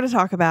have more to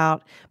talk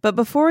about, but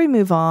before we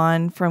move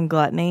on from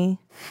gluttony,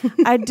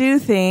 I do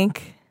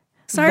think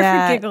Sorry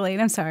for giggling.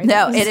 I'm sorry.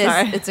 No, it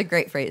is. It's a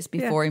great phrase.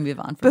 Before we move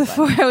on from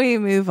gluttony. Before we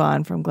move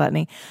on from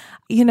gluttony,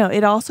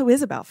 it also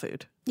is about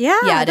food. Yeah,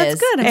 Yeah, it that's is.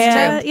 good.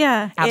 It's true.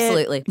 Yeah.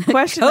 Absolutely.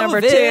 Question number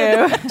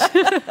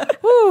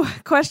 2.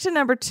 Question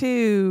number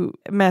 2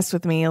 messed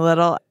with me a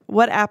little.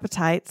 What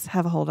appetites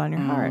have a hold on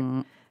your heart?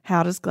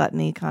 How does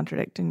gluttony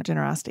contradict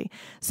generosity?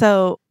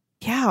 So,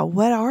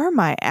 what are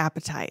my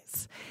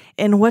appetites?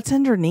 And what's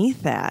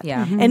underneath that?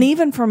 Yeah. And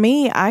even for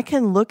me, I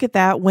can look at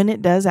that when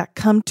it does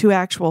come to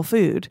actual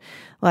food,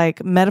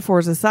 like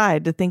metaphors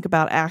aside, to think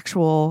about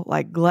actual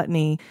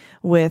gluttony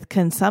with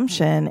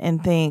consumption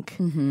and think,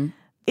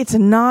 it's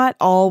not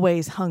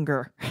always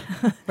hunger,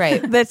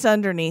 Right. that's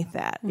underneath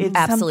that. It's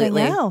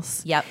Absolutely. something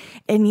else. Yep.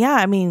 And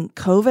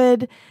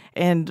COVID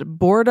and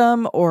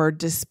boredom or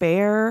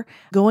despair,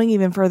 going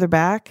even further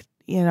back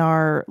in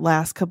our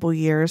last couple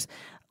years,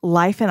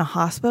 life in a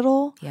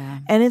hospital. Yeah.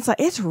 And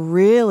it's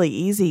really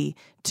easy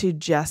to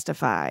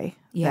justify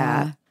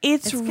that.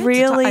 It's good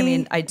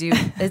really, I do.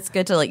 It's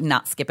good to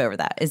not skip over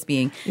that as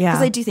being, Yeah.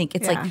 because I do think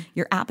it's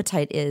your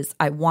appetite is,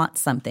 I want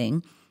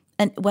something.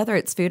 And whether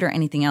it's food or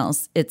anything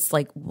else, it's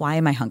why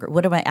am I hungry?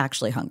 What am I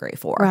actually hungry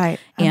for? right.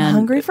 I'm And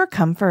hungry for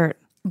comfort.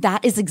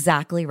 that is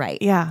exactly right.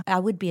 Yeah. I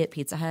would be at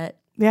Pizza Hut.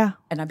 Yeah.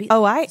 And I'd be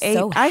I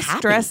happy.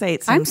 stress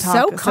ate some I'm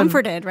so tacos.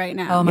 comforted right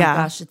now. Oh my Yeah.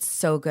 gosh, it's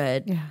so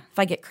good. Yeah. If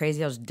I get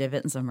crazy, I'll just dip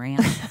it in some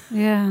ranch.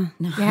 Yeah.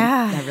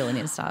 Yeah. I really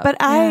need to stop. But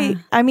I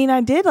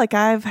did,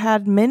 I've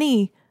had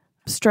many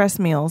stress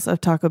meals of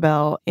Taco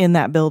Bell in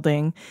that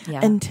building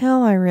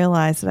until I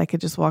realized that I could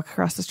just walk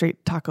across the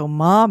street to Taco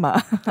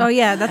Mama. Oh,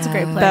 yeah. That's a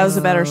great place. That was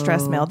a better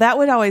stress meal. That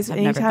would always,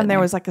 never anytime been there there.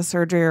 was a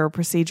surgery or a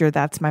procedure,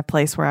 that's my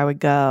place where I would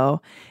go.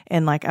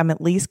 And I'm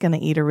at least going to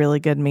eat a really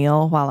good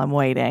meal while I'm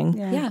waiting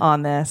Yeah.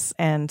 on this.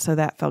 And so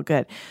that felt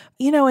good.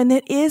 And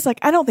it is I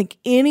don't think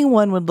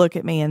anyone would look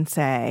at me and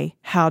say,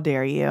 how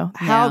dare you?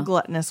 How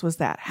gluttonous was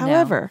that?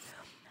 However,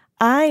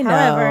 I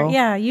know.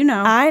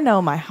 I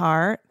know my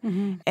heart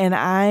and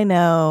I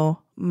know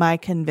my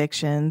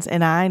convictions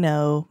and I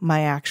know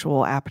my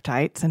actual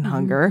appetites and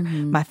hunger,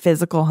 my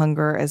physical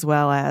hunger, as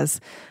well as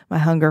my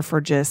hunger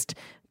for just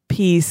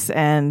peace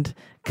and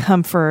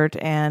comfort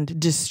and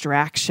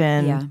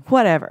distraction,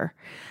 whatever.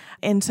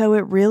 And so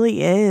it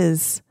really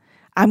is,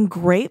 I'm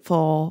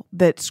grateful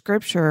that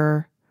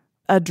Scripture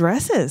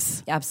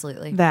addresses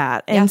Absolutely.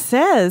 that and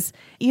says,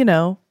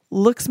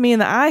 looks me in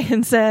the eye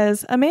and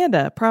says,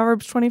 Amanda,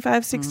 Proverbs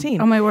 25:16.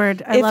 Oh, my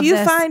word. I love If you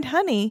this. find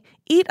honey,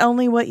 eat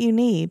only what you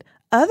need.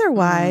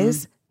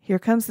 Otherwise, here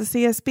comes the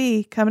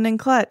CSB coming in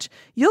clutch.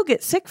 You'll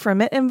get sick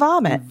from it and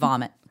vomit.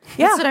 Vomit.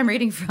 Yeah. That's what I'm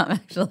reading from,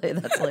 actually.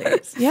 That's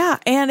hilarious. Yeah.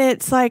 And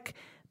it's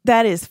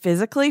That is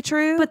physically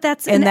true. But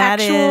that's and an that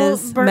actual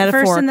is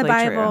verse in the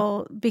metaphorically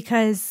Bible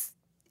because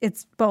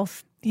it's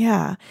both.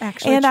 Yeah.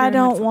 Actually and true I and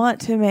don't metaphor.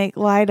 want to make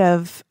light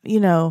of,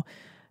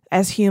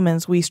 as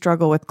humans, we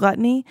struggle with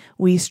gluttony.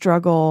 We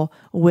struggle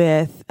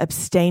with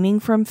abstaining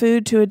from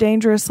food to a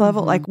dangerous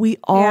level. Like we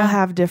all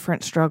have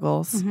different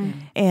struggles,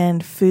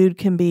 and food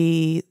can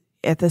be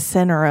at the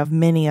center of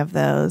many of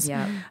those.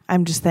 Yeah.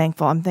 I'm just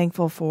thankful. I'm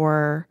thankful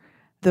for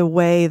the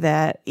way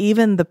that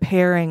even the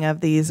pairing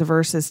of these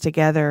verses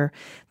together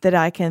that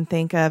I can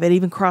think of, it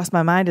even crossed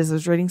my mind as I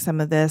was reading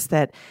some of this,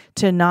 that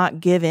to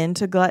not give in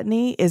to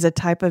gluttony is a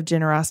type of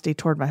generosity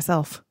toward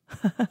myself.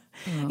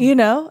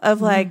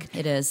 Like,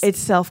 it is. It's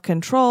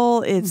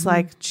self-control. It's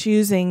like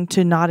choosing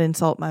to not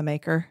insult my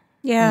maker.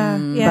 Yeah.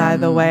 By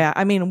the way,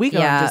 we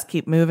can just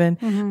keep moving,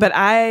 but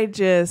I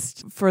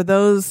just, for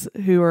those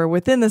who are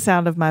within the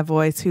sound of my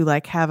voice who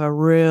like have a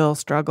real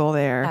struggle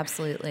there,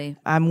 Absolutely.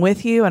 I'm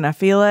with you and I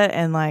feel it.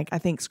 And like, I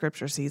think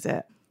scripture sees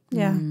it.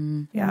 Yeah.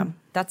 Yeah.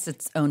 That's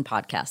its own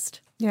podcast.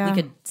 Yeah.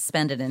 We could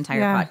spend an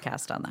entire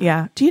podcast on that.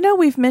 Yeah. Do you know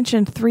we've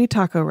mentioned 3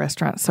 taco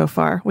restaurants so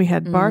far? We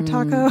had Bar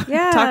Taco,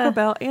 Taco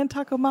Bell, and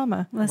Taco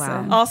Mama.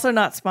 Listen. Wow. Also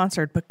not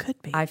sponsored, but could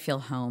be. I feel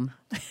home.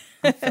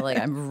 I feel like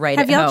I'm right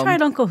Have at home. y'all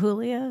tried Uncle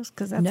Julio's?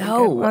 Because that's No.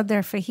 a good one.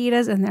 Their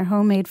fajitas and their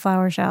homemade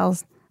flour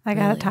shells. I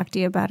got to talk to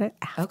you about it.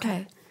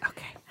 Okay.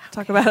 Okay.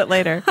 Talk about it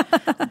later.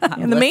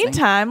 In the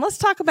meantime, let's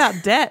talk about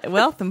debt,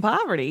 wealth, and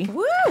poverty.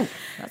 Woo!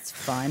 That's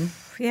fun.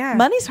 Yeah.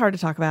 Money's hard to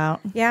talk about.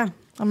 Yeah.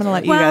 I'm going to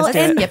let you guys do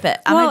it. Skip it.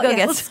 I'm going to go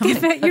get some.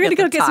 Skip it. You're going to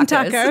go get some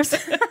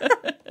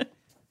tacos.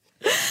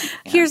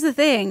 Here's the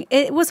thing.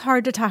 It was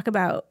hard to talk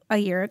about a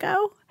year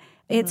ago.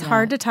 It's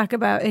hard to talk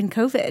about in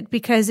COVID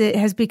because it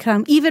has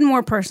become even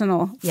more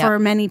personal for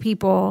many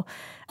people.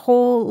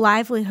 Whole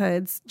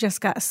livelihoods just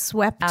got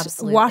swept,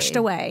 washed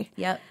away.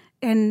 Yep.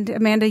 And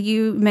Amanda,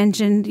 you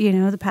mentioned,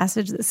 the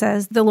passage that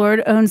says the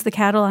Lord owns the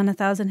cattle on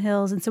 1,000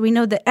 hills. And so we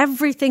know that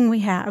everything we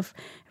have,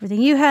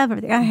 everything you have,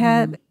 everything I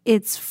have,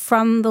 it's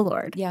from the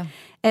Lord. Yeah.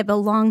 It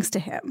belongs to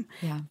him.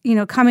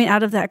 Yeah. Coming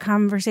out of that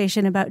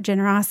conversation about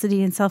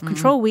generosity and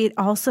self-control, we'd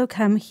also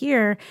come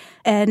here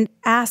and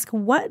ask,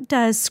 what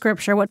does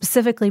Scripture, what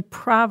specifically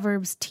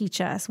Proverbs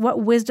teach us? What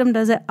wisdom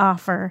does it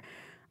offer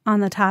on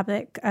the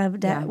topic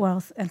of debt,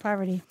 wealth, and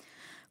poverty?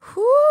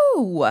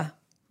 Whoo!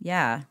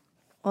 Yeah.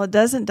 Well, it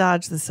doesn't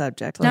dodge the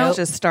subject. Let's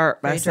just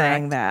start by Very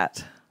saying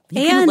that.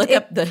 You can look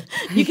up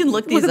you can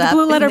look these at the up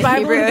Blue Letter in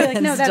Bible Hebrew and be like,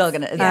 and no, it's still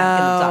gonna, it's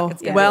gonna talk.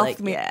 It's gonna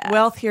Wealth, be like,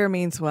 wealth here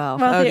means wealth.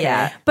 Well, Okay.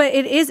 yeah. But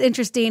it is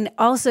interesting.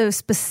 Also,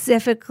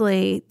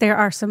 specifically, there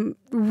are some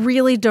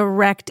really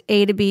direct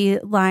A to B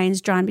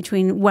lines drawn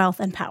between wealth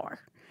and power.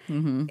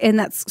 And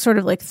that's sort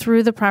of like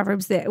through the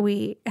Proverbs that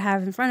we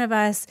have in front of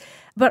us,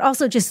 but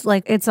also just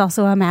like it's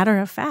also a matter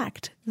of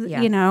fact,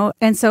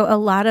 And so a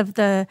lot of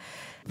the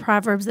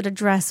Proverbs that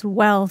address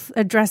wealth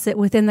address it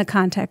within the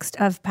context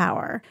of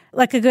power.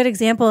 Like a good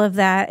example of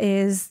that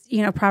is,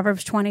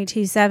 Proverbs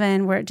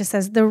 22:7, where it just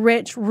says, the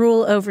rich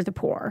rule over the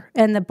poor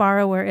and the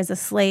borrower is a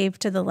slave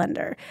to the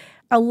lender.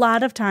 A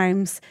lot of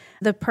times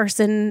the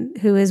person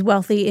who is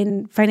wealthy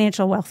and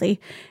financial wealthy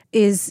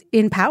is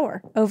in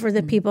power over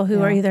the people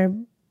who are either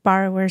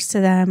borrowers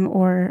to them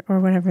or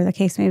whatever the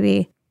case may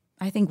be.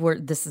 I think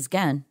this is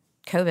again,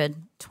 COVID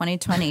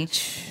 2020.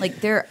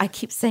 I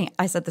keep saying,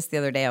 I said this the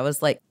other day, I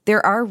was like,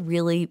 there are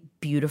really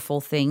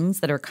beautiful things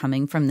that are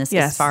coming from this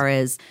as far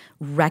as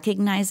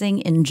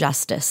recognizing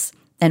injustice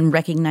and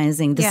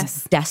recognizing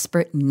this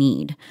desperate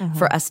need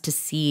for us to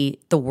see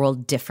the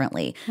world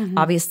differently.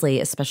 Obviously,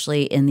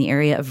 especially in the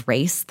area of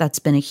race, that's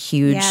been a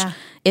huge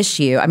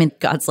issue. I mean,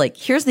 God's like,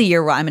 here's the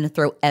year where I'm going to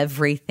throw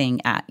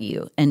everything at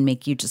you and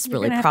make you just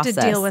really process.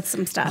 Have to deal with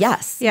some stuff.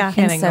 Yes. Yeah.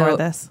 Can't ignore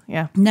this.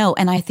 Yeah. No,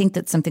 and I think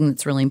that's something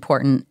that's really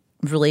important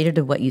related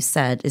to what you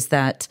said is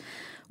that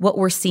what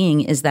we're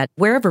seeing is that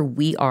wherever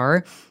we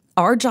are,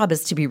 our job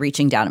is to be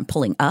reaching down and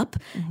pulling up,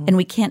 and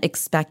we can't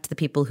expect the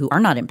people who are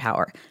not in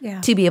power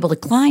to be able to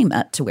climb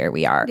up to where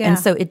we are. Yeah. And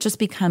so it just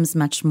becomes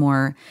much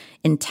more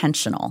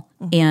intentional.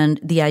 And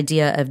the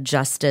idea of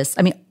justice,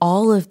 I mean,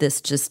 all of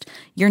this, just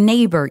your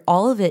neighbor,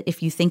 all of it,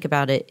 if you think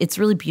about it, it's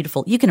really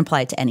beautiful. You can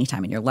apply it to any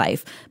time in your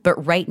life.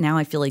 But right now,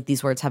 I feel like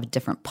these words have a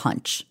different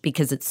punch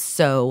because it's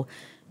so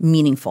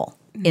meaningful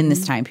in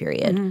this time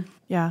period.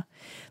 Yeah.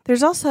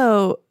 There's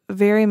also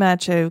very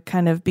much a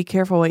kind of be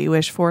careful what you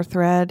wish for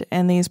thread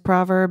in these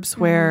Proverbs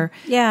where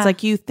it's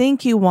like you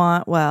think you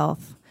want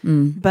wealth,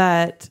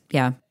 but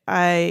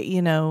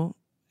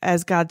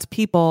as God's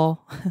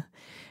people,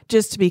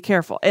 just to be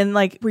careful. And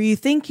like where you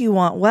think you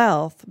want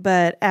wealth,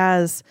 but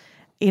as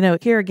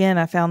here again,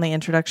 I found the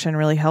introduction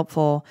really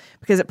helpful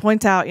because it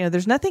points out,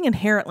 there's nothing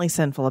inherently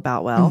sinful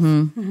about wealth.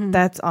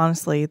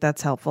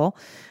 That's helpful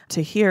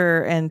to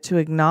hear and to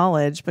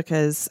acknowledge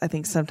because I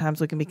think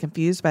sometimes we can be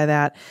confused by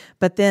that.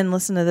 But then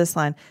listen to this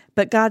line,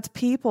 but God's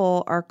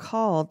people are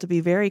called to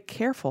be very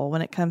careful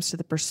when it comes to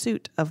the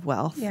pursuit of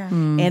wealth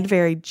and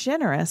very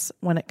generous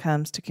when it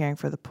comes to caring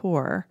for the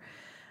poor.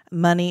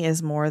 Money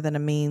is more than a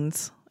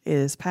means.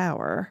 Is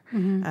power.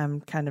 I'm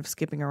kind of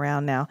skipping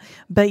around now.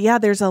 But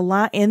there's a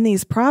lot in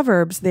these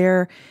Proverbs.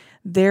 They're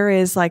there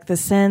is like the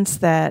sense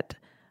that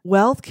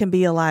wealth can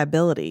be a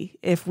liability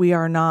if we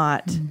are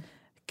not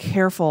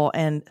careful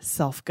and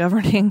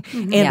self-governing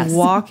and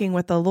walking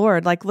with the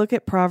Lord. Like look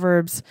at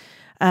Proverbs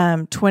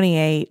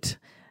 28,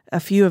 a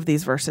few of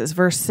these verses.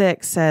 Verse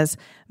 6 says,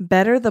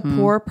 better the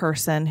poor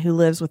person who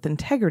lives with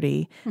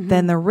integrity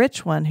than the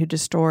rich one who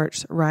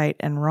distorts right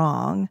and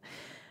wrong.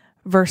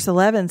 Verse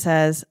 11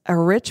 says, a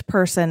rich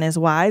person is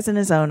wise in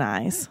his own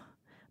eyes,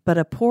 but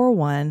a poor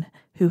one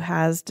who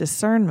has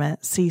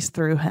discernment sees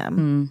through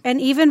him.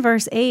 And even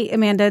verse 8,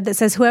 Amanda, that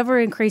says, whoever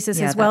increases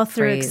his wealth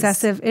through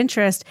excessive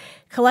interest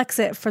collects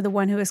it for the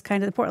one who is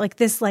kind to the poor. Like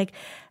this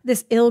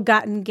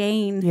ill-gotten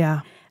gain.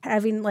 Yeah.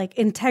 Having like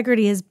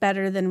integrity is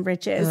better than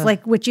riches,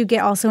 like which you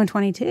get also in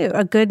 22.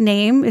 A good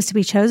name is to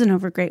be chosen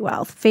over great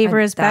wealth. Favor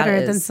is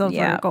better than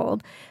silver or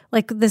gold.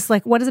 Like this,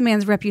 like what is a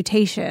man's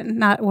reputation,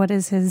 not what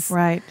is his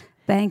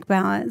bank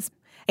balance.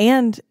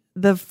 And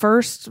the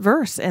first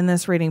verse in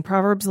this reading,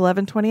 Proverbs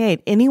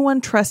 11:28, anyone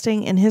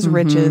trusting in his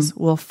riches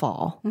will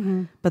fall,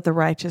 but the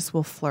righteous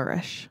will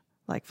flourish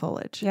like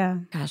foliage. Yeah.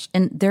 Gosh.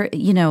 And there,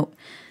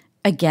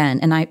 again,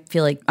 and I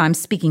feel like I'm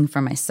speaking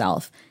for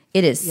myself,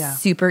 it is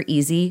super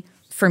easy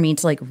for me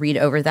to like read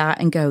over that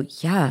and go,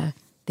 yeah,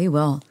 they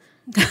will.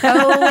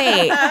 Oh,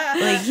 wait.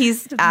 Like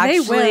he's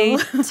actually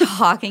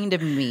talking to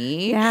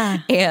me. Yeah.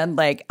 And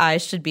like I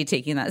should be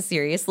taking that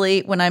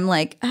seriously when I'm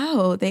like,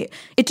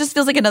 it just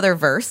feels like another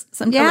verse.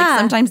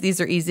 Sometimes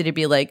these are easy to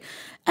be like,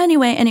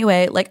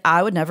 anyway, like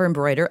I would never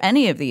embroider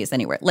any of these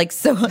anywhere. Like,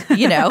 so, I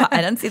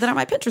didn't see that on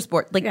my Pinterest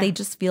board. Like they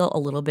just feel a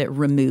little bit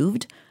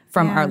removed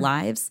from our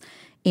lives.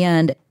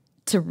 And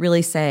to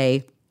really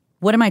say,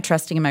 what am I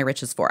trusting in my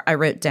riches for? I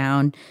wrote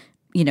down,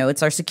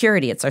 it's our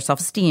security, it's our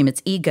self-esteem,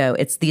 it's ego,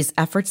 it's these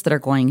efforts that are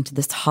going into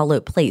this hollow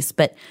place.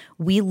 But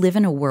we live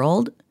in a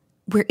world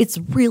where it's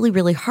really,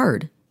 really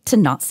hard to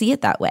not see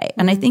it that way.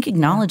 And I think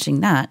acknowledging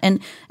that, and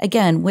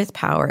again, with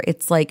power,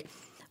 it's like,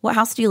 what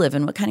house do you live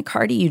in? What kind of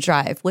car do you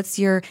drive? What's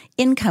your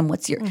income?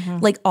 What's your,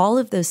 like all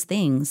of those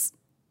things,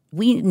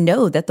 we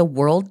know that the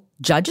world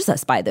judges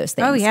us by those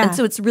things. Oh, yeah. And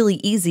so it's really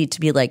easy to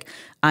be like,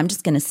 I'm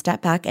just going to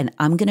step back and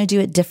I'm going to do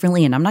it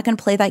differently and I'm not going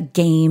to play that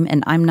game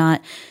and I'm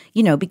not,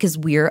 because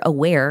we're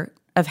aware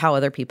of how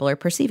other people are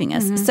perceiving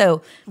us.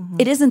 So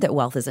it isn't that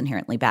wealth is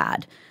inherently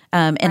bad.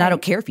 And I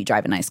don't care if you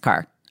drive a nice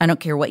car. I don't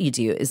care what you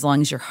do as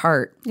long as your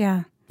heart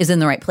is in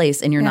the right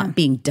place and you're not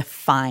being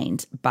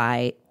defined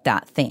by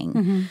that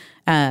thing.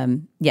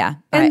 And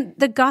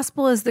the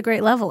gospel is the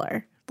great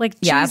leveler. Like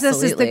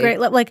Jesus is the great,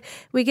 like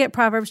we get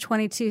Proverbs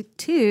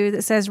 22:2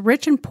 that says,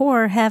 rich and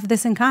poor have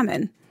this in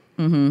common.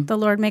 The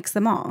Lord makes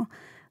them all.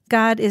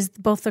 God is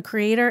both the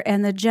creator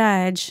and the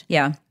judge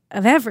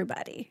of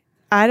everybody.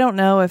 I don't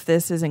know if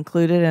this is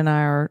included in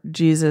our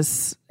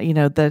Jesus,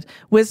 the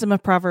wisdom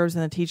of Proverbs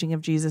and the teaching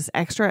of Jesus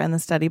extra in the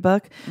study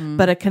book.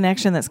 But a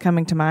connection that's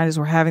coming to mind as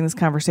we're having this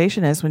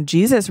conversation is when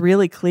Jesus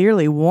really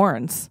clearly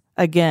warns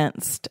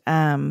against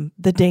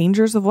the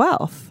dangers of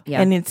wealth.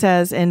 Yeah. And it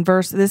says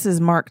this is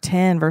Mark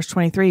 10, verse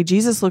 23,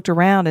 Jesus looked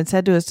around and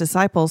said to his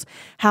disciples,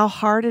 how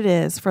hard it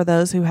is for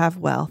those who have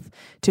wealth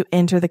to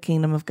enter the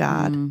kingdom of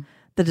God.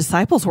 The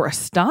disciples were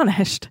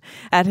astonished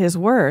at his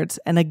words.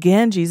 And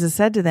again, Jesus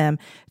said to them,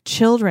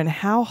 children,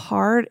 how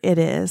hard it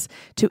is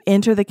to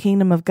enter the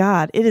kingdom of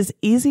God. It is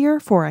easier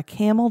for a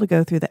camel to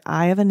go through the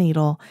eye of a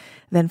needle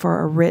than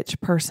for a rich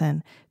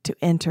person to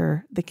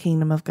enter the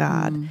kingdom of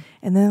God.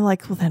 And then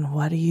like, well, then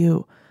what do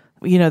you,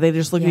 they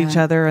just look at each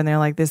other and they're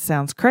like, this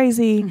sounds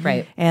crazy.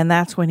 Right. And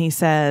that's when he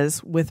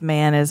says, with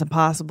man it is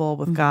impossible,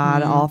 with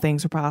God all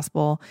things are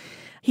possible.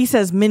 He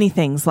says many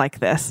things like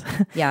this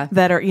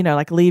that are,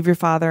 like leave your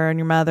father and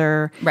your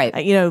mother, right?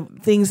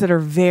 Things that are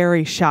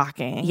very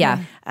shocking.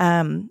 Yeah.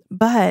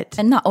 But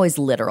and not always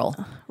literal.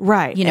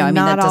 Right. That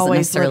doesn't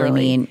necessarily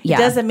mean, It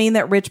doesn't mean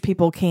that rich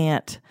people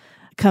can't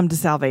come to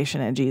salvation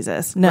in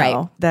Jesus.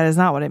 No, that is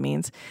not what it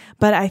means.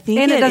 But I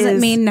think it doesn't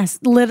mean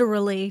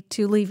literally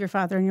to leave your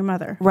father and your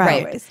mother.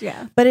 Right. Always.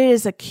 Yeah. But it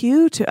is a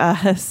cue to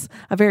us,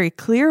 a very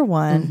clear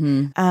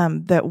one,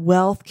 that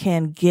wealth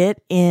can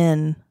get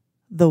in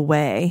the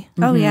way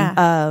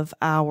of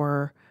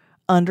our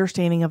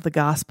understanding of the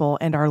gospel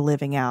and our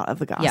living out of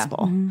the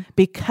gospel.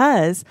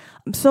 Because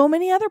so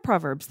many other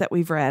proverbs that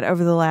we've read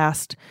over the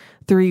last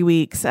 3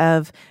 weeks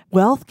of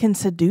wealth can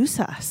seduce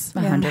us.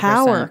 100%.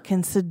 Power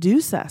can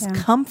seduce us.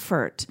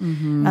 Comfort,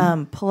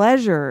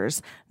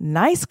 pleasures,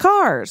 nice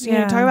cars. You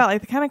talk about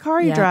like the kind of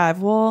car you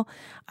drive. Well,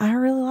 I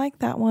really like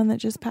that one that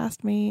just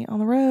passed me on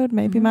the road.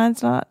 Maybe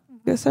mine's not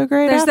so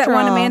great. There's that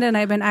one all. Amanda and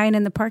I've been eyeing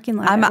in the parking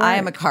lot. I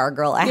am a car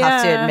girl. I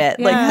have to admit,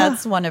 like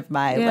that's one of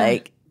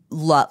my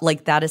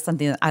like that is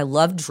something that I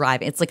love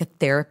driving. It's like a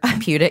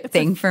therapeutic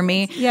thing for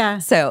me. Yeah.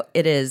 So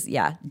it is.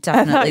 Yeah,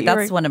 definitely.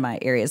 That's one of my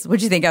areas. What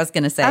do you think I was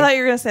going to say? I thought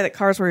you were going to say that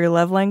cars were your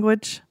love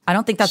language. I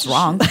don't think that's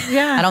wrong.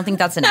 I don't think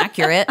that's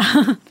inaccurate.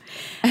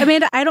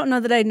 Amanda, I don't know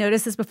that I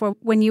noticed this before.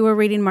 When you were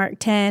reading Mark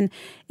 10,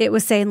 it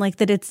was saying like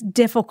that it's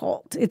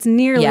difficult. It's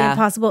nearly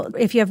impossible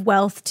if you have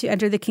wealth to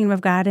enter the kingdom of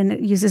God, and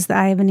it uses the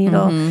eye of a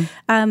needle.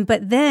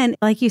 But then,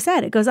 like you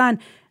said, it goes on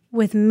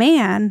with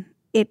man.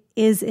 it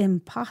is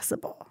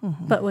impossible.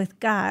 But with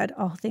God,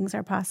 all things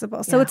are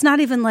possible. So it's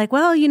not even like,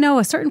 well,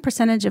 a certain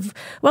percentage of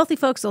wealthy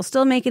folks will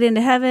still make it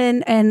into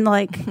heaven. And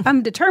like,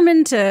 I'm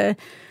determined to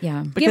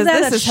give because that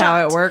this a is shot.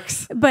 how it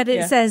works. But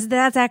it says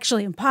that's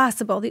actually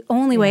impossible. The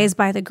only way is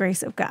by the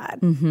grace of God.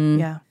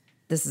 Yeah.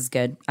 This is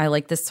good. I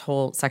like this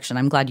whole section.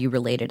 I'm glad you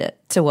related it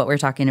to what we're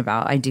talking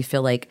about. I do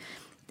feel like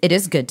it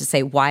is good to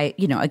say why,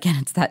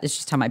 again, it's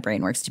just how my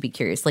brain works, to be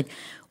curious. Like,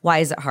 why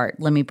is it hard?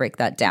 Let me break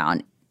that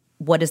down.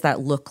 What does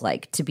that look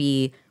like to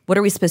be, what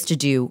are we supposed to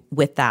do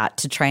with that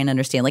to try and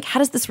understand? Like, how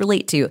does this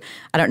relate to,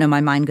 I don't know,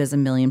 my mind goes a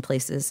million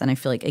places. And I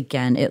feel like,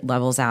 again, it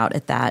levels out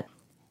at that.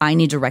 I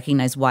need to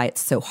recognize why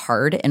it's so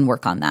hard and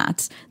work on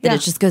that. That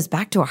it just goes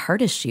back to a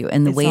heart issue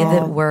and the way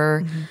that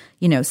we're,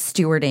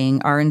 stewarding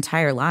our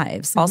entire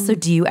lives. Also,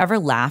 do you ever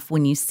laugh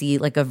when you see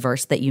like a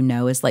verse that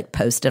is like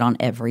posted on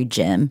every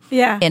gym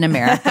in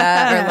America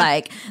or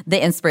like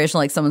the inspirational,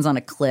 like someone's on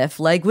a cliff,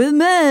 like with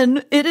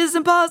men, it is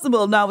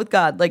impossible, not with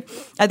God. Like,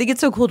 I think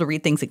it's so cool to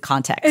read things in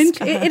context.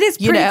 And it is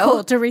pretty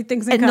cool to read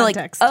things in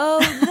context. Like, oh,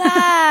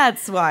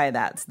 that's why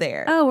that's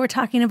there. Oh, we're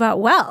talking about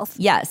wealth.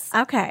 Yes.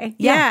 Okay.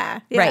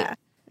 Yeah. Right.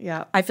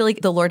 Yeah. I feel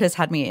like the Lord has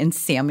had me in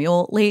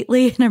Samuel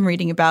lately, and I'm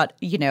reading about,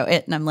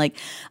 it, and I'm like,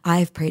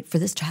 I've prayed for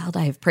this child,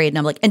 I have prayed, and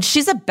I'm like, and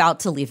she's about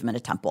to leave him in a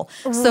temple.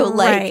 So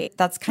like,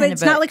 that's kind of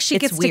it's not like she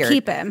gets weird to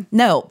keep him.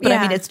 No, but I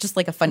mean, it's just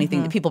like a funny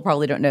thing that people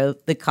probably don't know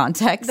the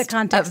context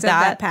of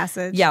that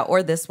passage. Yeah,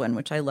 or this one,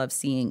 which I love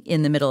seeing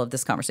in the middle of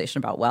this conversation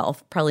about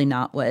wealth. Probably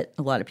not what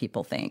a lot of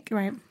people think.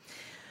 Right.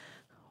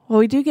 Well,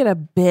 we do get a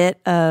bit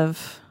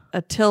of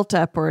a tilt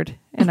upward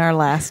in our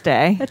last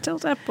day. A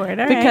tilt upward,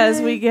 all because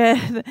right. we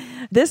get,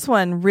 this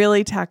one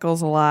really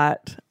tackles a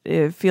lot.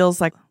 It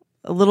feels like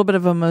a little bit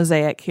of a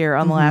mosaic here.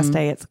 On the last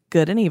day, it's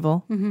good and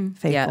evil,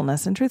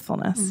 faithfulness and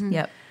truthfulness.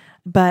 Yep.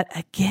 But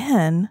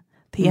again,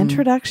 the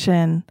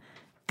introduction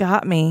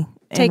got me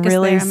and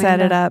really set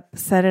it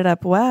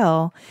up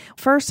well.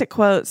 First, it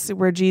quotes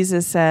where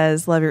Jesus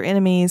says, love your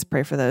enemies,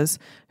 pray for those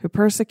who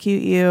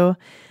persecute you.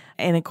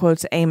 And it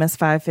quotes Amos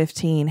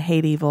 5:15,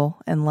 hate evil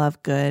and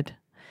love good.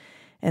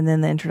 And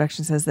then the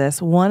introduction says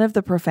this: one of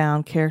the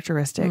profound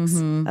characteristics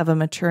of a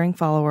maturing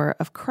follower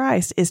of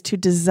Christ is to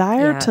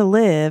desire to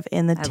live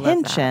in the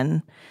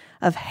tension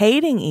of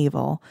hating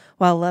evil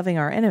while loving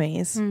our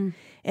enemies.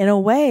 In a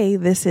way,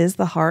 this is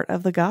the heart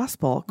of the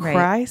gospel. Right.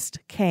 Christ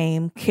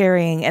came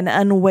carrying an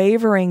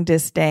unwavering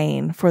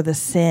disdain for the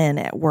sin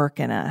at work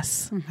in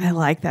us. I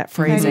like that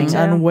phrasing,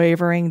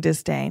 unwavering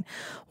disdain,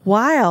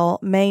 while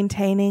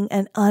maintaining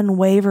an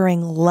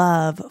unwavering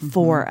love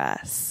for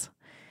us.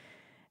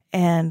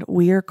 And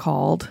we are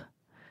called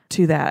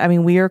to that. I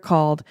mean, we are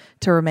called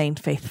to remain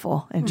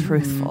faithful and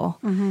truthful.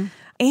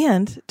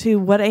 And to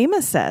what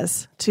Amos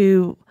says,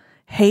 to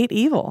hate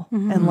evil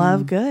and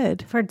love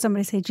good. I've heard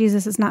somebody say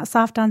Jesus is not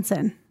soft on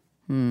sin.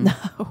 No.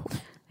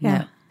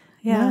 Yeah.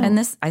 Yeah. And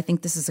I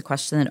think this is a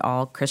question that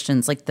all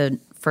Christians, like the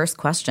first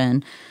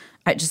question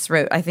I just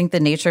wrote, I think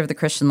the nature of the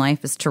Christian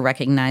life is to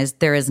recognize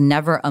there is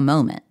never a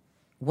moment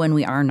when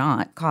we are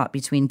not caught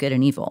between good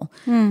and evil.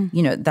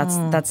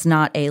 That's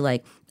not a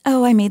like,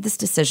 oh, I made this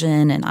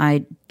decision and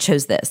I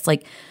chose this.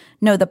 Like,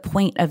 no, the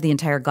point of the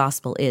entire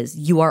gospel is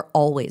you are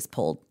always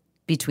pulled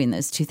between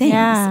those two things.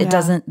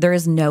 There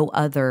is no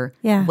other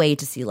way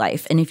to see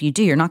life. And if you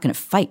do, you're not going to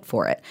fight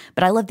for it.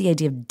 But I love the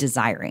idea of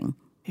desiring.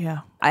 Yeah.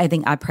 I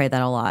think I pray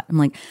that a lot. I'm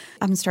like,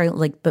 I'm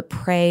starting but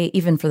pray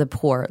even for the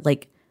poor.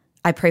 Like,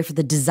 I pray for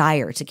the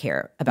desire to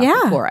care about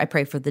the poor. I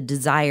pray for the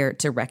desire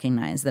to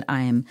recognize that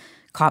I am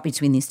caught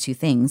between these two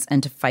things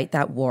and to fight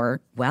that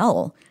war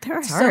well. There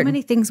are so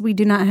many things we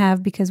do not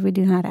have because we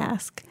do not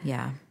ask.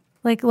 Yeah.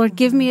 Like, Lord,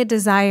 give me a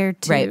desire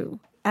to. Right.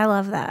 I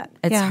love that.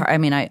 It's hard. I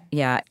mean, I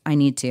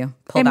need to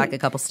pull back a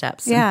couple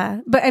steps.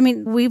 Yeah. But I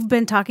mean, we've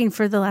been talking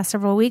for the last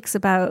several weeks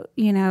about,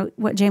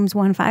 what James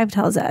 1:5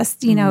 tells us.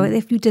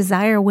 If you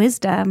desire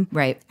wisdom,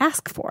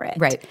 ask for it.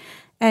 Right.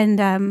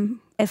 And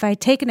if I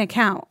take an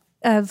account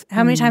of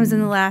how many times in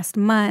the last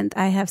month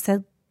I have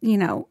said,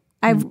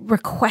 I've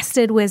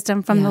requested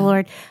wisdom from the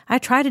Lord. I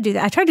try to do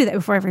that. I try to do that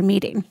before every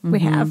meeting we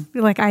have.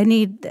 Like, I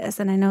need this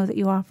and I know that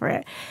you offer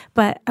it.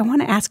 But I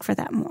want to ask for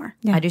that more.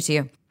 Yeah. I do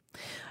too.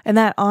 And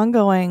that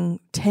ongoing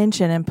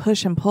tension and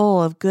push and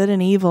pull of good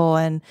and evil.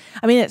 And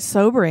I mean, it's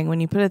sobering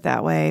when you put it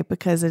that way,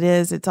 because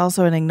it's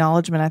also an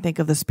acknowledgement, I think,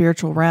 of the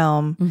spiritual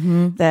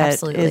realm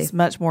that is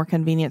much more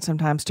convenient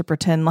sometimes to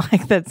pretend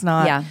like that's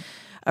not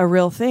a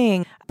real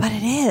thing, but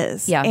it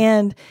is. Yeah.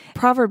 And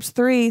Proverbs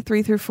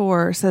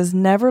 3:3-4 says,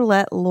 never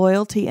let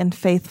loyalty and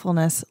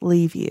faithfulness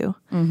leave you.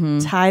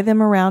 Tie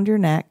them around your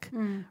neck,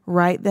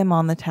 write them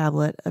on the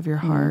tablet of your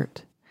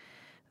heart.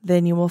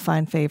 Then you will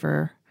find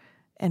favor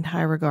and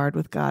high regard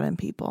with God and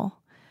people.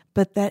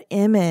 But that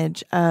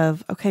image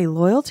of, okay,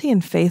 loyalty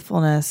and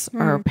faithfulness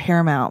are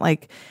paramount.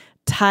 Like,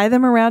 tie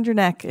them around your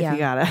neck if you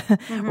gotta.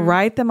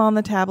 Write them on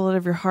the tablet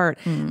of your heart.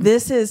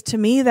 This is, to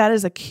me, that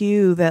is a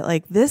cue that,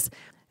 like, this,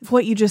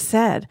 what you just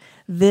said,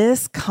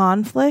 this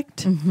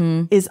conflict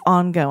is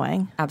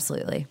ongoing.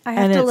 Absolutely. I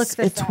have to look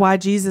this It's up. why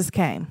Jesus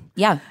came.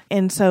 Yeah.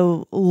 And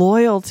so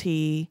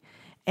loyalty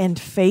and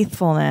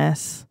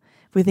faithfulness,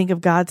 if we think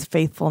of God's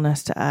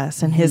faithfulness to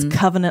us and his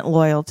covenant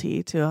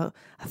loyalty to a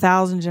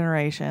 1,000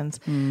 generations.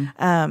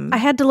 I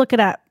had to look it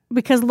up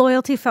because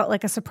loyalty felt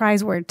like a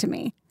surprise word to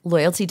me.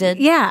 Loyalty did?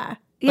 Yeah.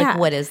 Like,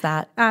 what is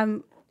that?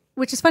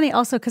 Which is funny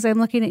also because I'm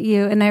looking at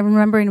you and I'm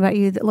remembering about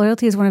you that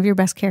loyalty is one of your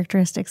best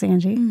characteristics,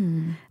 Angie.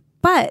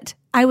 But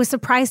I was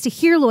surprised to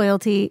hear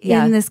loyalty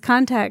in this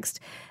context.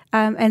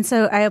 And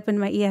so I opened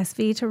my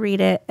ESV to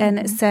read it, and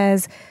it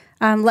says,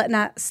 let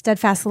not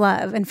steadfast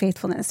love and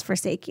faithfulness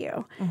forsake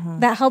you.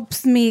 That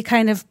helps me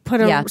kind of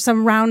put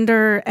some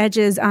rounder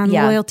edges on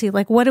loyalty.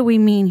 Like, what do we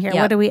mean here?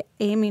 What are we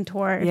aiming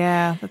toward?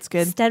 Yeah, that's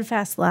good.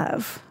 Steadfast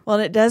love. Well,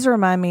 it does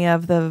remind me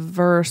of the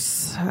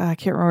verse, I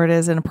can't remember what it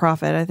is in a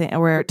prophet, I think,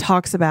 where it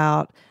talks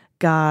about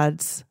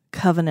God's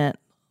covenant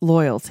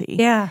loyalty.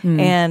 Yeah.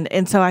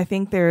 And so I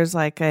think there's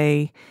like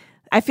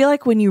I feel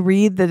like when you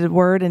read the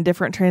word in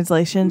different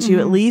translations, you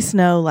at least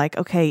know like,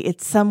 okay,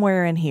 it's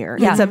somewhere in here.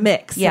 It's a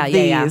mix of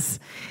these.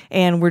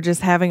 And we're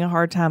just having a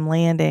hard time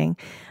landing.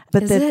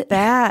 But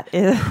that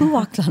is... Who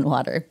walked on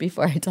water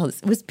before I told this?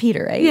 It was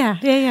Peter, right?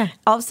 Yeah.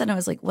 All of a sudden I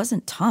was like,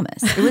 wasn't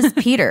Thomas. It was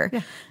Peter.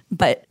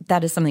 But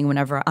that is something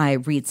whenever I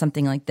read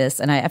something like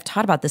this, and I've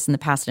taught about this in the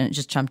past and it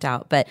just jumped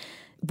out. But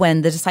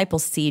when the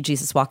disciples see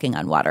Jesus walking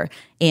on water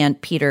and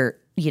Peter,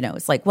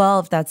 it's like, well,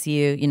 if that's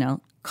you,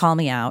 call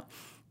me out.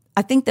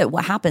 I think that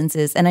what happens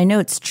is, and I know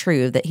it's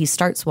true, that he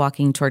starts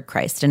walking toward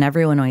Christ and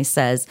everyone always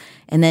says,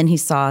 and then he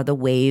saw the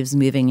waves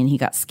moving and he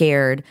got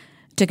scared,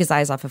 took his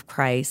eyes off of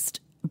Christ.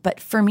 But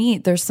for me,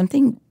 there's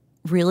something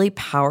really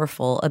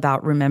powerful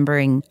about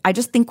remembering. I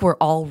just think we're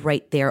all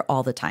right there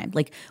all the time.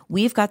 Like,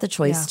 we've got the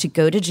choice to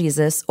go to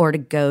Jesus or to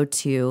go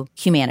to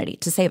humanity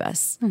to save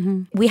us.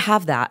 We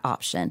have that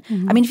option.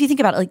 I mean, if you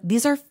think about it, like,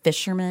 these are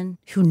fishermen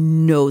who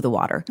know the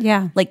water.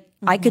 Yeah. Like,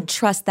 I could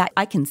trust that.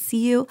 I can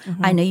see you.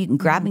 I know you can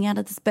grab me out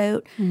of this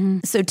boat.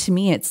 So to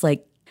me, it's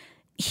like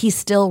he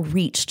still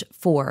reached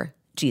for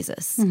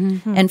Jesus.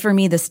 And for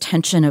me, this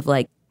tension of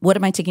like, what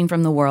am I taking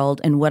from the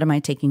world and what am I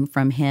taking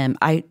from him?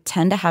 I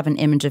tend to have an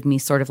image of me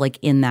sort of like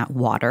in that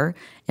water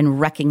and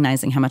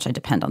recognizing how much I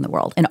depend on the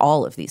world and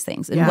all of these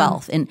things and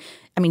wealth. And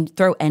I mean,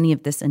 throw any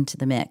of this into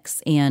the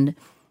mix. And,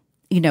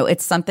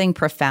 it's something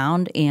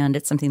profound and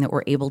it's something that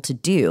we're able to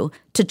do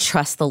to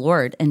trust the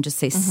Lord and just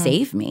say,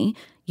 save me.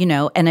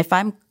 And if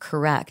I'm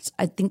correct,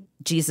 I think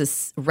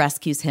Jesus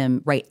rescues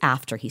him right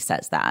after he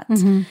says that.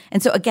 And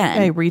so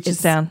again, he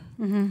reaches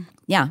down.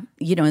 Yeah.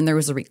 And there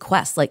was a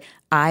request, like,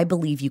 I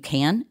believe you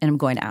can, and I'm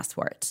going to ask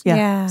for it.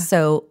 Yeah.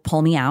 So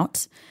pull me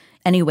out.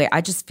 Anyway, I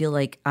just feel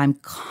like I'm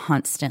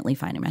constantly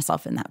finding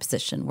myself in that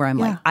position where I'm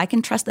like, I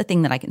can trust the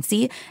thing that I can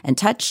see and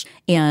touch.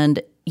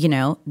 And,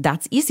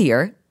 that's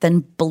easier than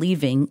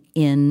believing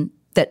in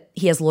that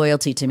he has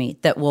loyalty to me,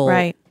 that will,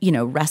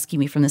 rescue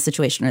me from the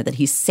situation, or that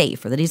he's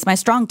safe, or that he's my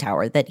strong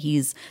tower, that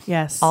he's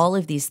all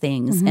of these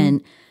things.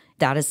 And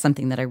that is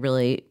something that I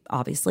really,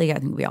 obviously, I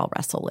think we all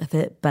wrestle with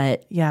it,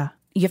 but you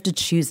have to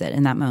choose it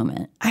in that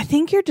moment. I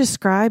think you're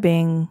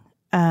describing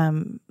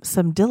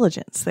some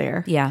diligence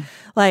there. Yeah.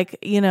 Like,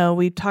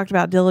 we talked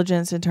about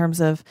diligence in terms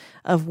of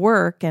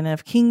work and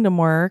of kingdom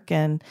work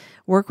and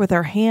work with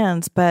our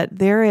hands, but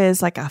there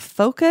is like a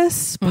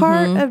focus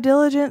part of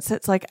diligence.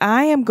 It's like,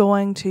 I am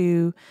going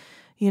to,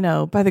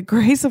 by the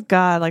grace of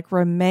God, like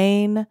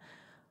remain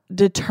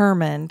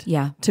determined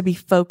to be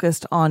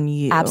focused on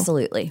you.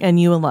 Absolutely. And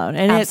you alone.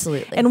 And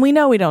absolutely. And we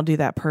know we don't do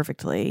that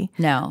perfectly.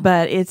 No.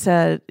 But it's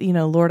a,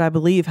 Lord, I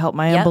believe, help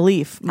my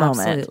unbelief moment.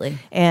 Absolutely.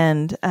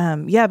 And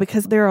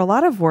because there are a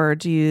lot of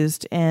words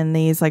used in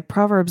these, like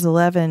Proverbs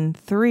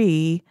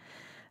 11:3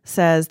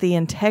 says, the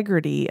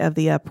integrity of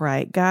the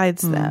upright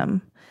guides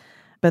them,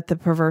 but the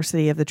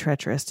perversity of the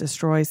treacherous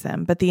destroys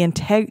them. But the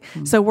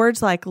so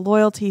words like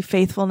loyalty,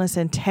 faithfulness,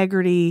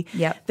 integrity,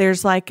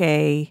 there's like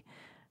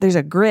there's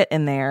a grit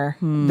in there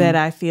that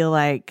I feel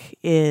like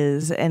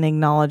is an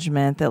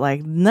acknowledgement that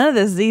like none of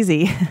this is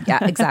easy.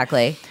 Yeah,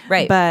 exactly.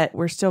 Right. But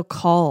we're still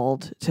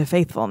called to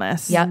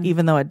faithfulness,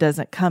 even though it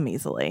doesn't come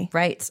easily.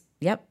 Right.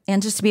 Yep.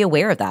 And just to be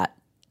aware of that,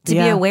 to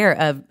be aware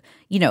of,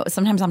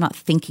 sometimes I'm not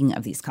thinking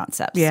of these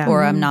concepts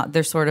or I'm not,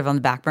 they're sort of on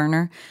the back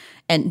burner,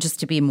 and just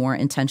to be more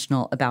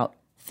intentional about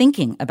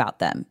thinking about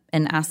them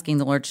and asking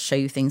the Lord to show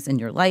you things in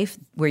your life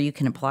where you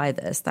can apply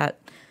this.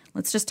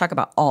 Let's just talk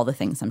about all the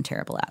things I'm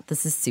terrible at.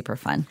 This is super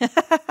fun.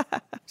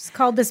 Just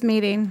called this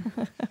meeting.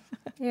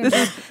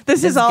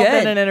 This has all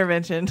been an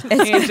intervention.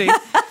 Angie.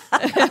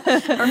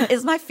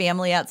 Is my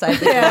family outside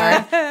the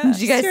door?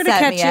 Did you guys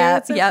set me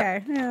up? It's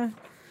okay. Yeah.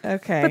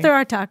 Okay. But there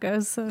are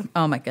tacos, so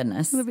oh my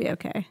goodness, it'll be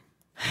okay.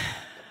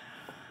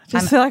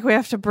 Just feel like we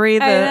have to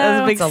breathe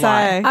a big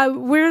sigh.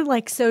 We're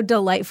like so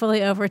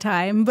delightfully over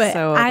time, but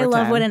I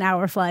love when an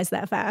hour flies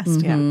that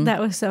fast. Yeah, that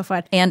was so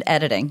fun. And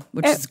editing,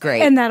 which is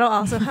great. And that'll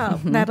also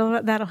help.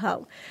 That'll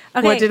help.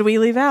 Okay. What did we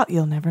leave out?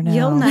 You'll never know.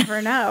 You'll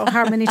never know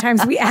how many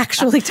times we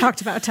actually talked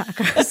about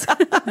tacos.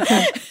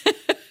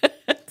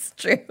 It's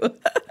true.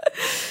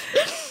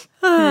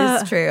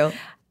 It is true.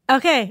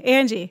 Okay,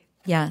 Angie.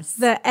 Yes.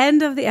 The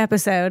end of the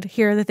episode,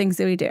 here are the things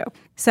that we do.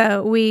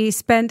 So we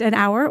spent an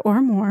hour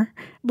or more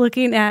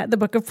looking at the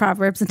book of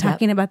Proverbs and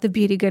talking about the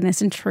beauty,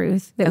 goodness, and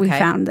truth that we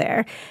found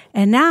there.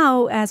 And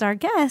now, as our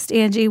guest,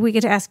 Angie, we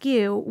get to ask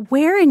you,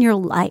 where in your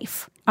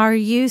life are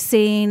you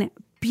seeing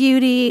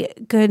beauty,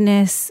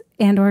 goodness,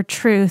 and or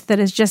truth that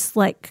is just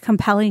like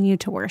compelling you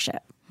to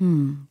worship?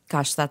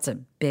 Gosh, that's a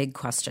big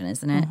question,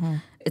 isn't it?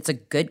 It's a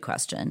good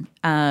question.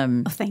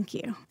 Thank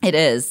you. It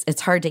is.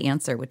 It's hard to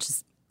answer, which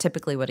is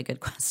typically what a good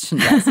question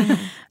does.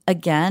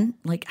 Again,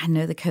 like I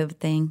know the COVID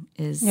thing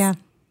is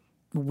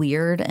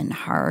weird and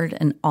hard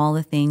and all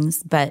the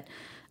things, but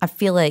I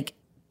feel like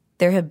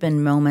there have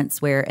been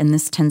moments where, and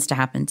this tends to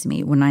happen to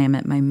me when I am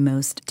at my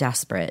most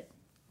desperate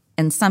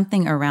and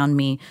something around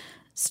me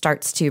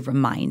starts to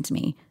remind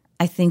me.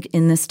 I think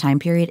in this time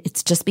period,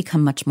 it's just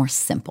become much more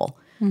simple.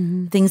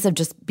 Things have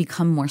just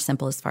become more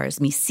simple as far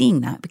as me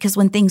seeing that, because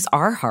when things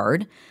are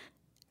hard,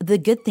 the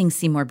good things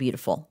seem more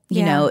beautiful.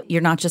 You know, you're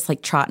not just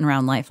like trotting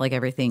around life like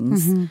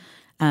everything's,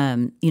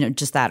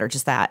 just that or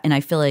just that. And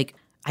I feel like,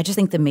 I just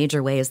think the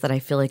major way is that I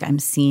feel like I'm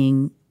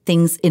seeing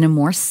things in a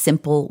more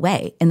simple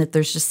way, and that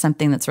there's just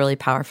something that's really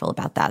powerful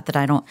about that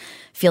I don't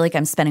feel like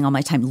I'm spending all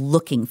my time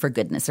looking for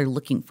goodness or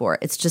looking for.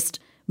 It's just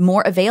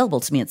more available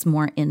to me. It's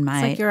more in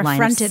my like you're line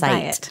affronted of sight. by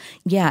it.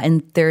 Yeah,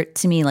 and there,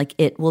 to me, like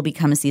it will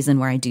become a season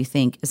where I do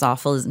think, as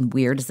awful and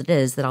weird as it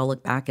is, that I'll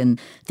look back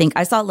and think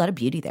I saw a lot of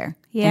beauty there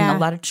and a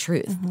lot of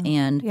truth,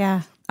 and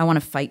I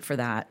want to fight for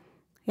that.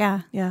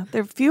 Yeah.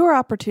 There are fewer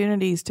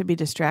opportunities to be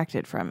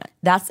distracted from it.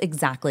 That's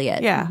exactly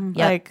it. Yeah.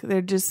 Like there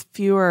are just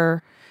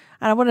fewer.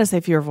 I don't want to say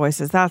fewer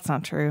voices. That's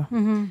not true,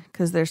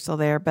 because they're still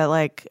there.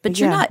 But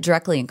you're not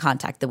directly in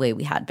contact the way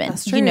we had been.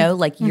 That's true. You know,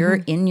 like you're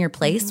in your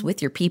place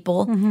with your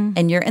people,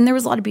 and there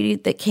was a lot of beauty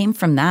that came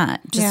from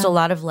that. Just a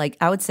lot of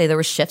I would say there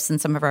were shifts in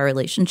some of our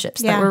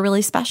relationships that were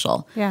really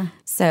special. Yeah.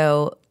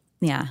 So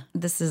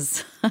this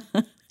is.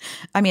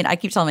 I mean, I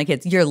keep telling my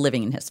kids, you're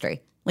living in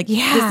history.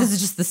 This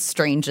is just the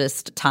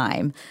strangest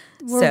time.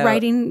 We're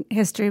writing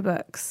history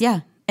books.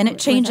 Yeah. And it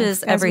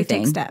changes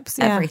everything. Steps.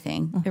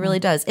 Everything. It really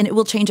does. And it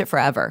will change it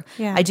forever.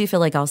 Yeah. I do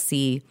feel like I'll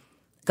see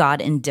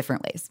God in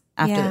different ways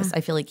after this. I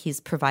feel like he's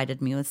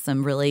provided me with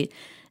some really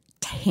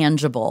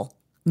tangible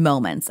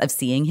moments of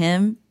seeing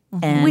him.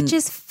 And which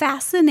is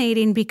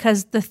fascinating,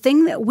 because the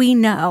thing that we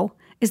know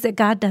is that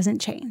God doesn't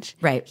change.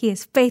 Right. He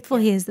is faithful.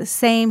 He is the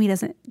same. He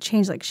doesn't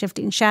change like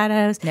shifting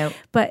shadows. Nope.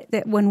 But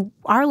that when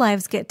our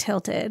lives get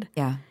tilted,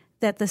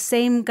 that the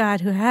same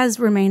God who has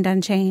remained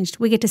unchanged,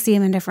 we get to see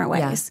him in different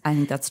ways. Yeah, I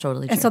think that's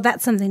totally true. And so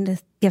that's something to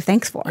give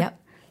thanks for. Yep,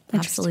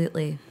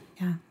 absolutely.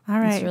 Yeah. All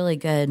right. It's really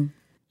good.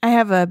 I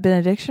have a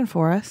benediction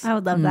for us. I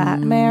would love that.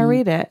 May I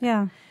read it?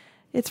 Yeah.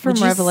 It's from Would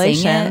you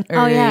Revelation. Sing it, or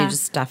are you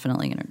just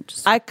definitely going to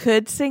just... I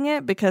could sing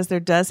it because there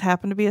does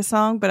happen to be a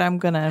song, but I'm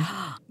going to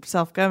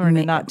self-govern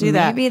and not do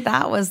that. Maybe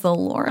that was the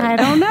Lord. I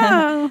don't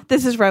know.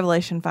 This is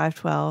Revelation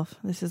 5:12.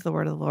 This is the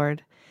word of the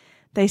Lord.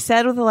 They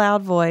said with a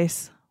loud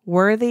voice,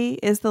 "Worthy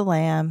is the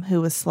Lamb who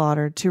was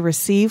slaughtered to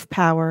receive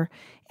power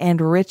and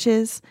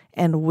riches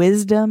and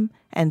wisdom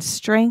and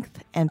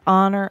strength and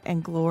honor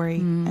and glory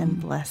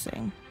and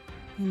blessing."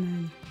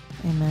 Amen.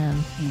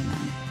 Amen.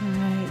 Amen. All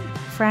right.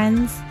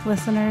 Friends,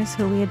 listeners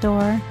who we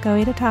adore, go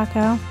eat a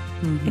taco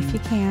if you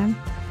can.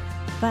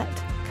 But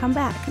come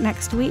back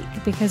next week,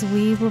 because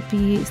we will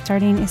be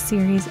starting a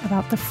series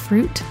about the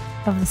fruit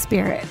of the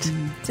Spirit.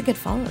 It's a good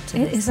follow-up to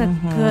It this. is a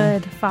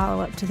good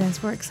follow-up to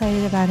this. We're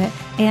excited about it.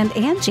 And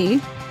Angie,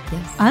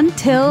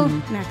 until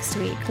next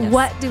week,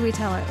 what do we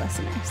tell our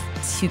listeners?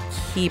 To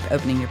keep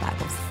opening your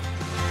Bibles.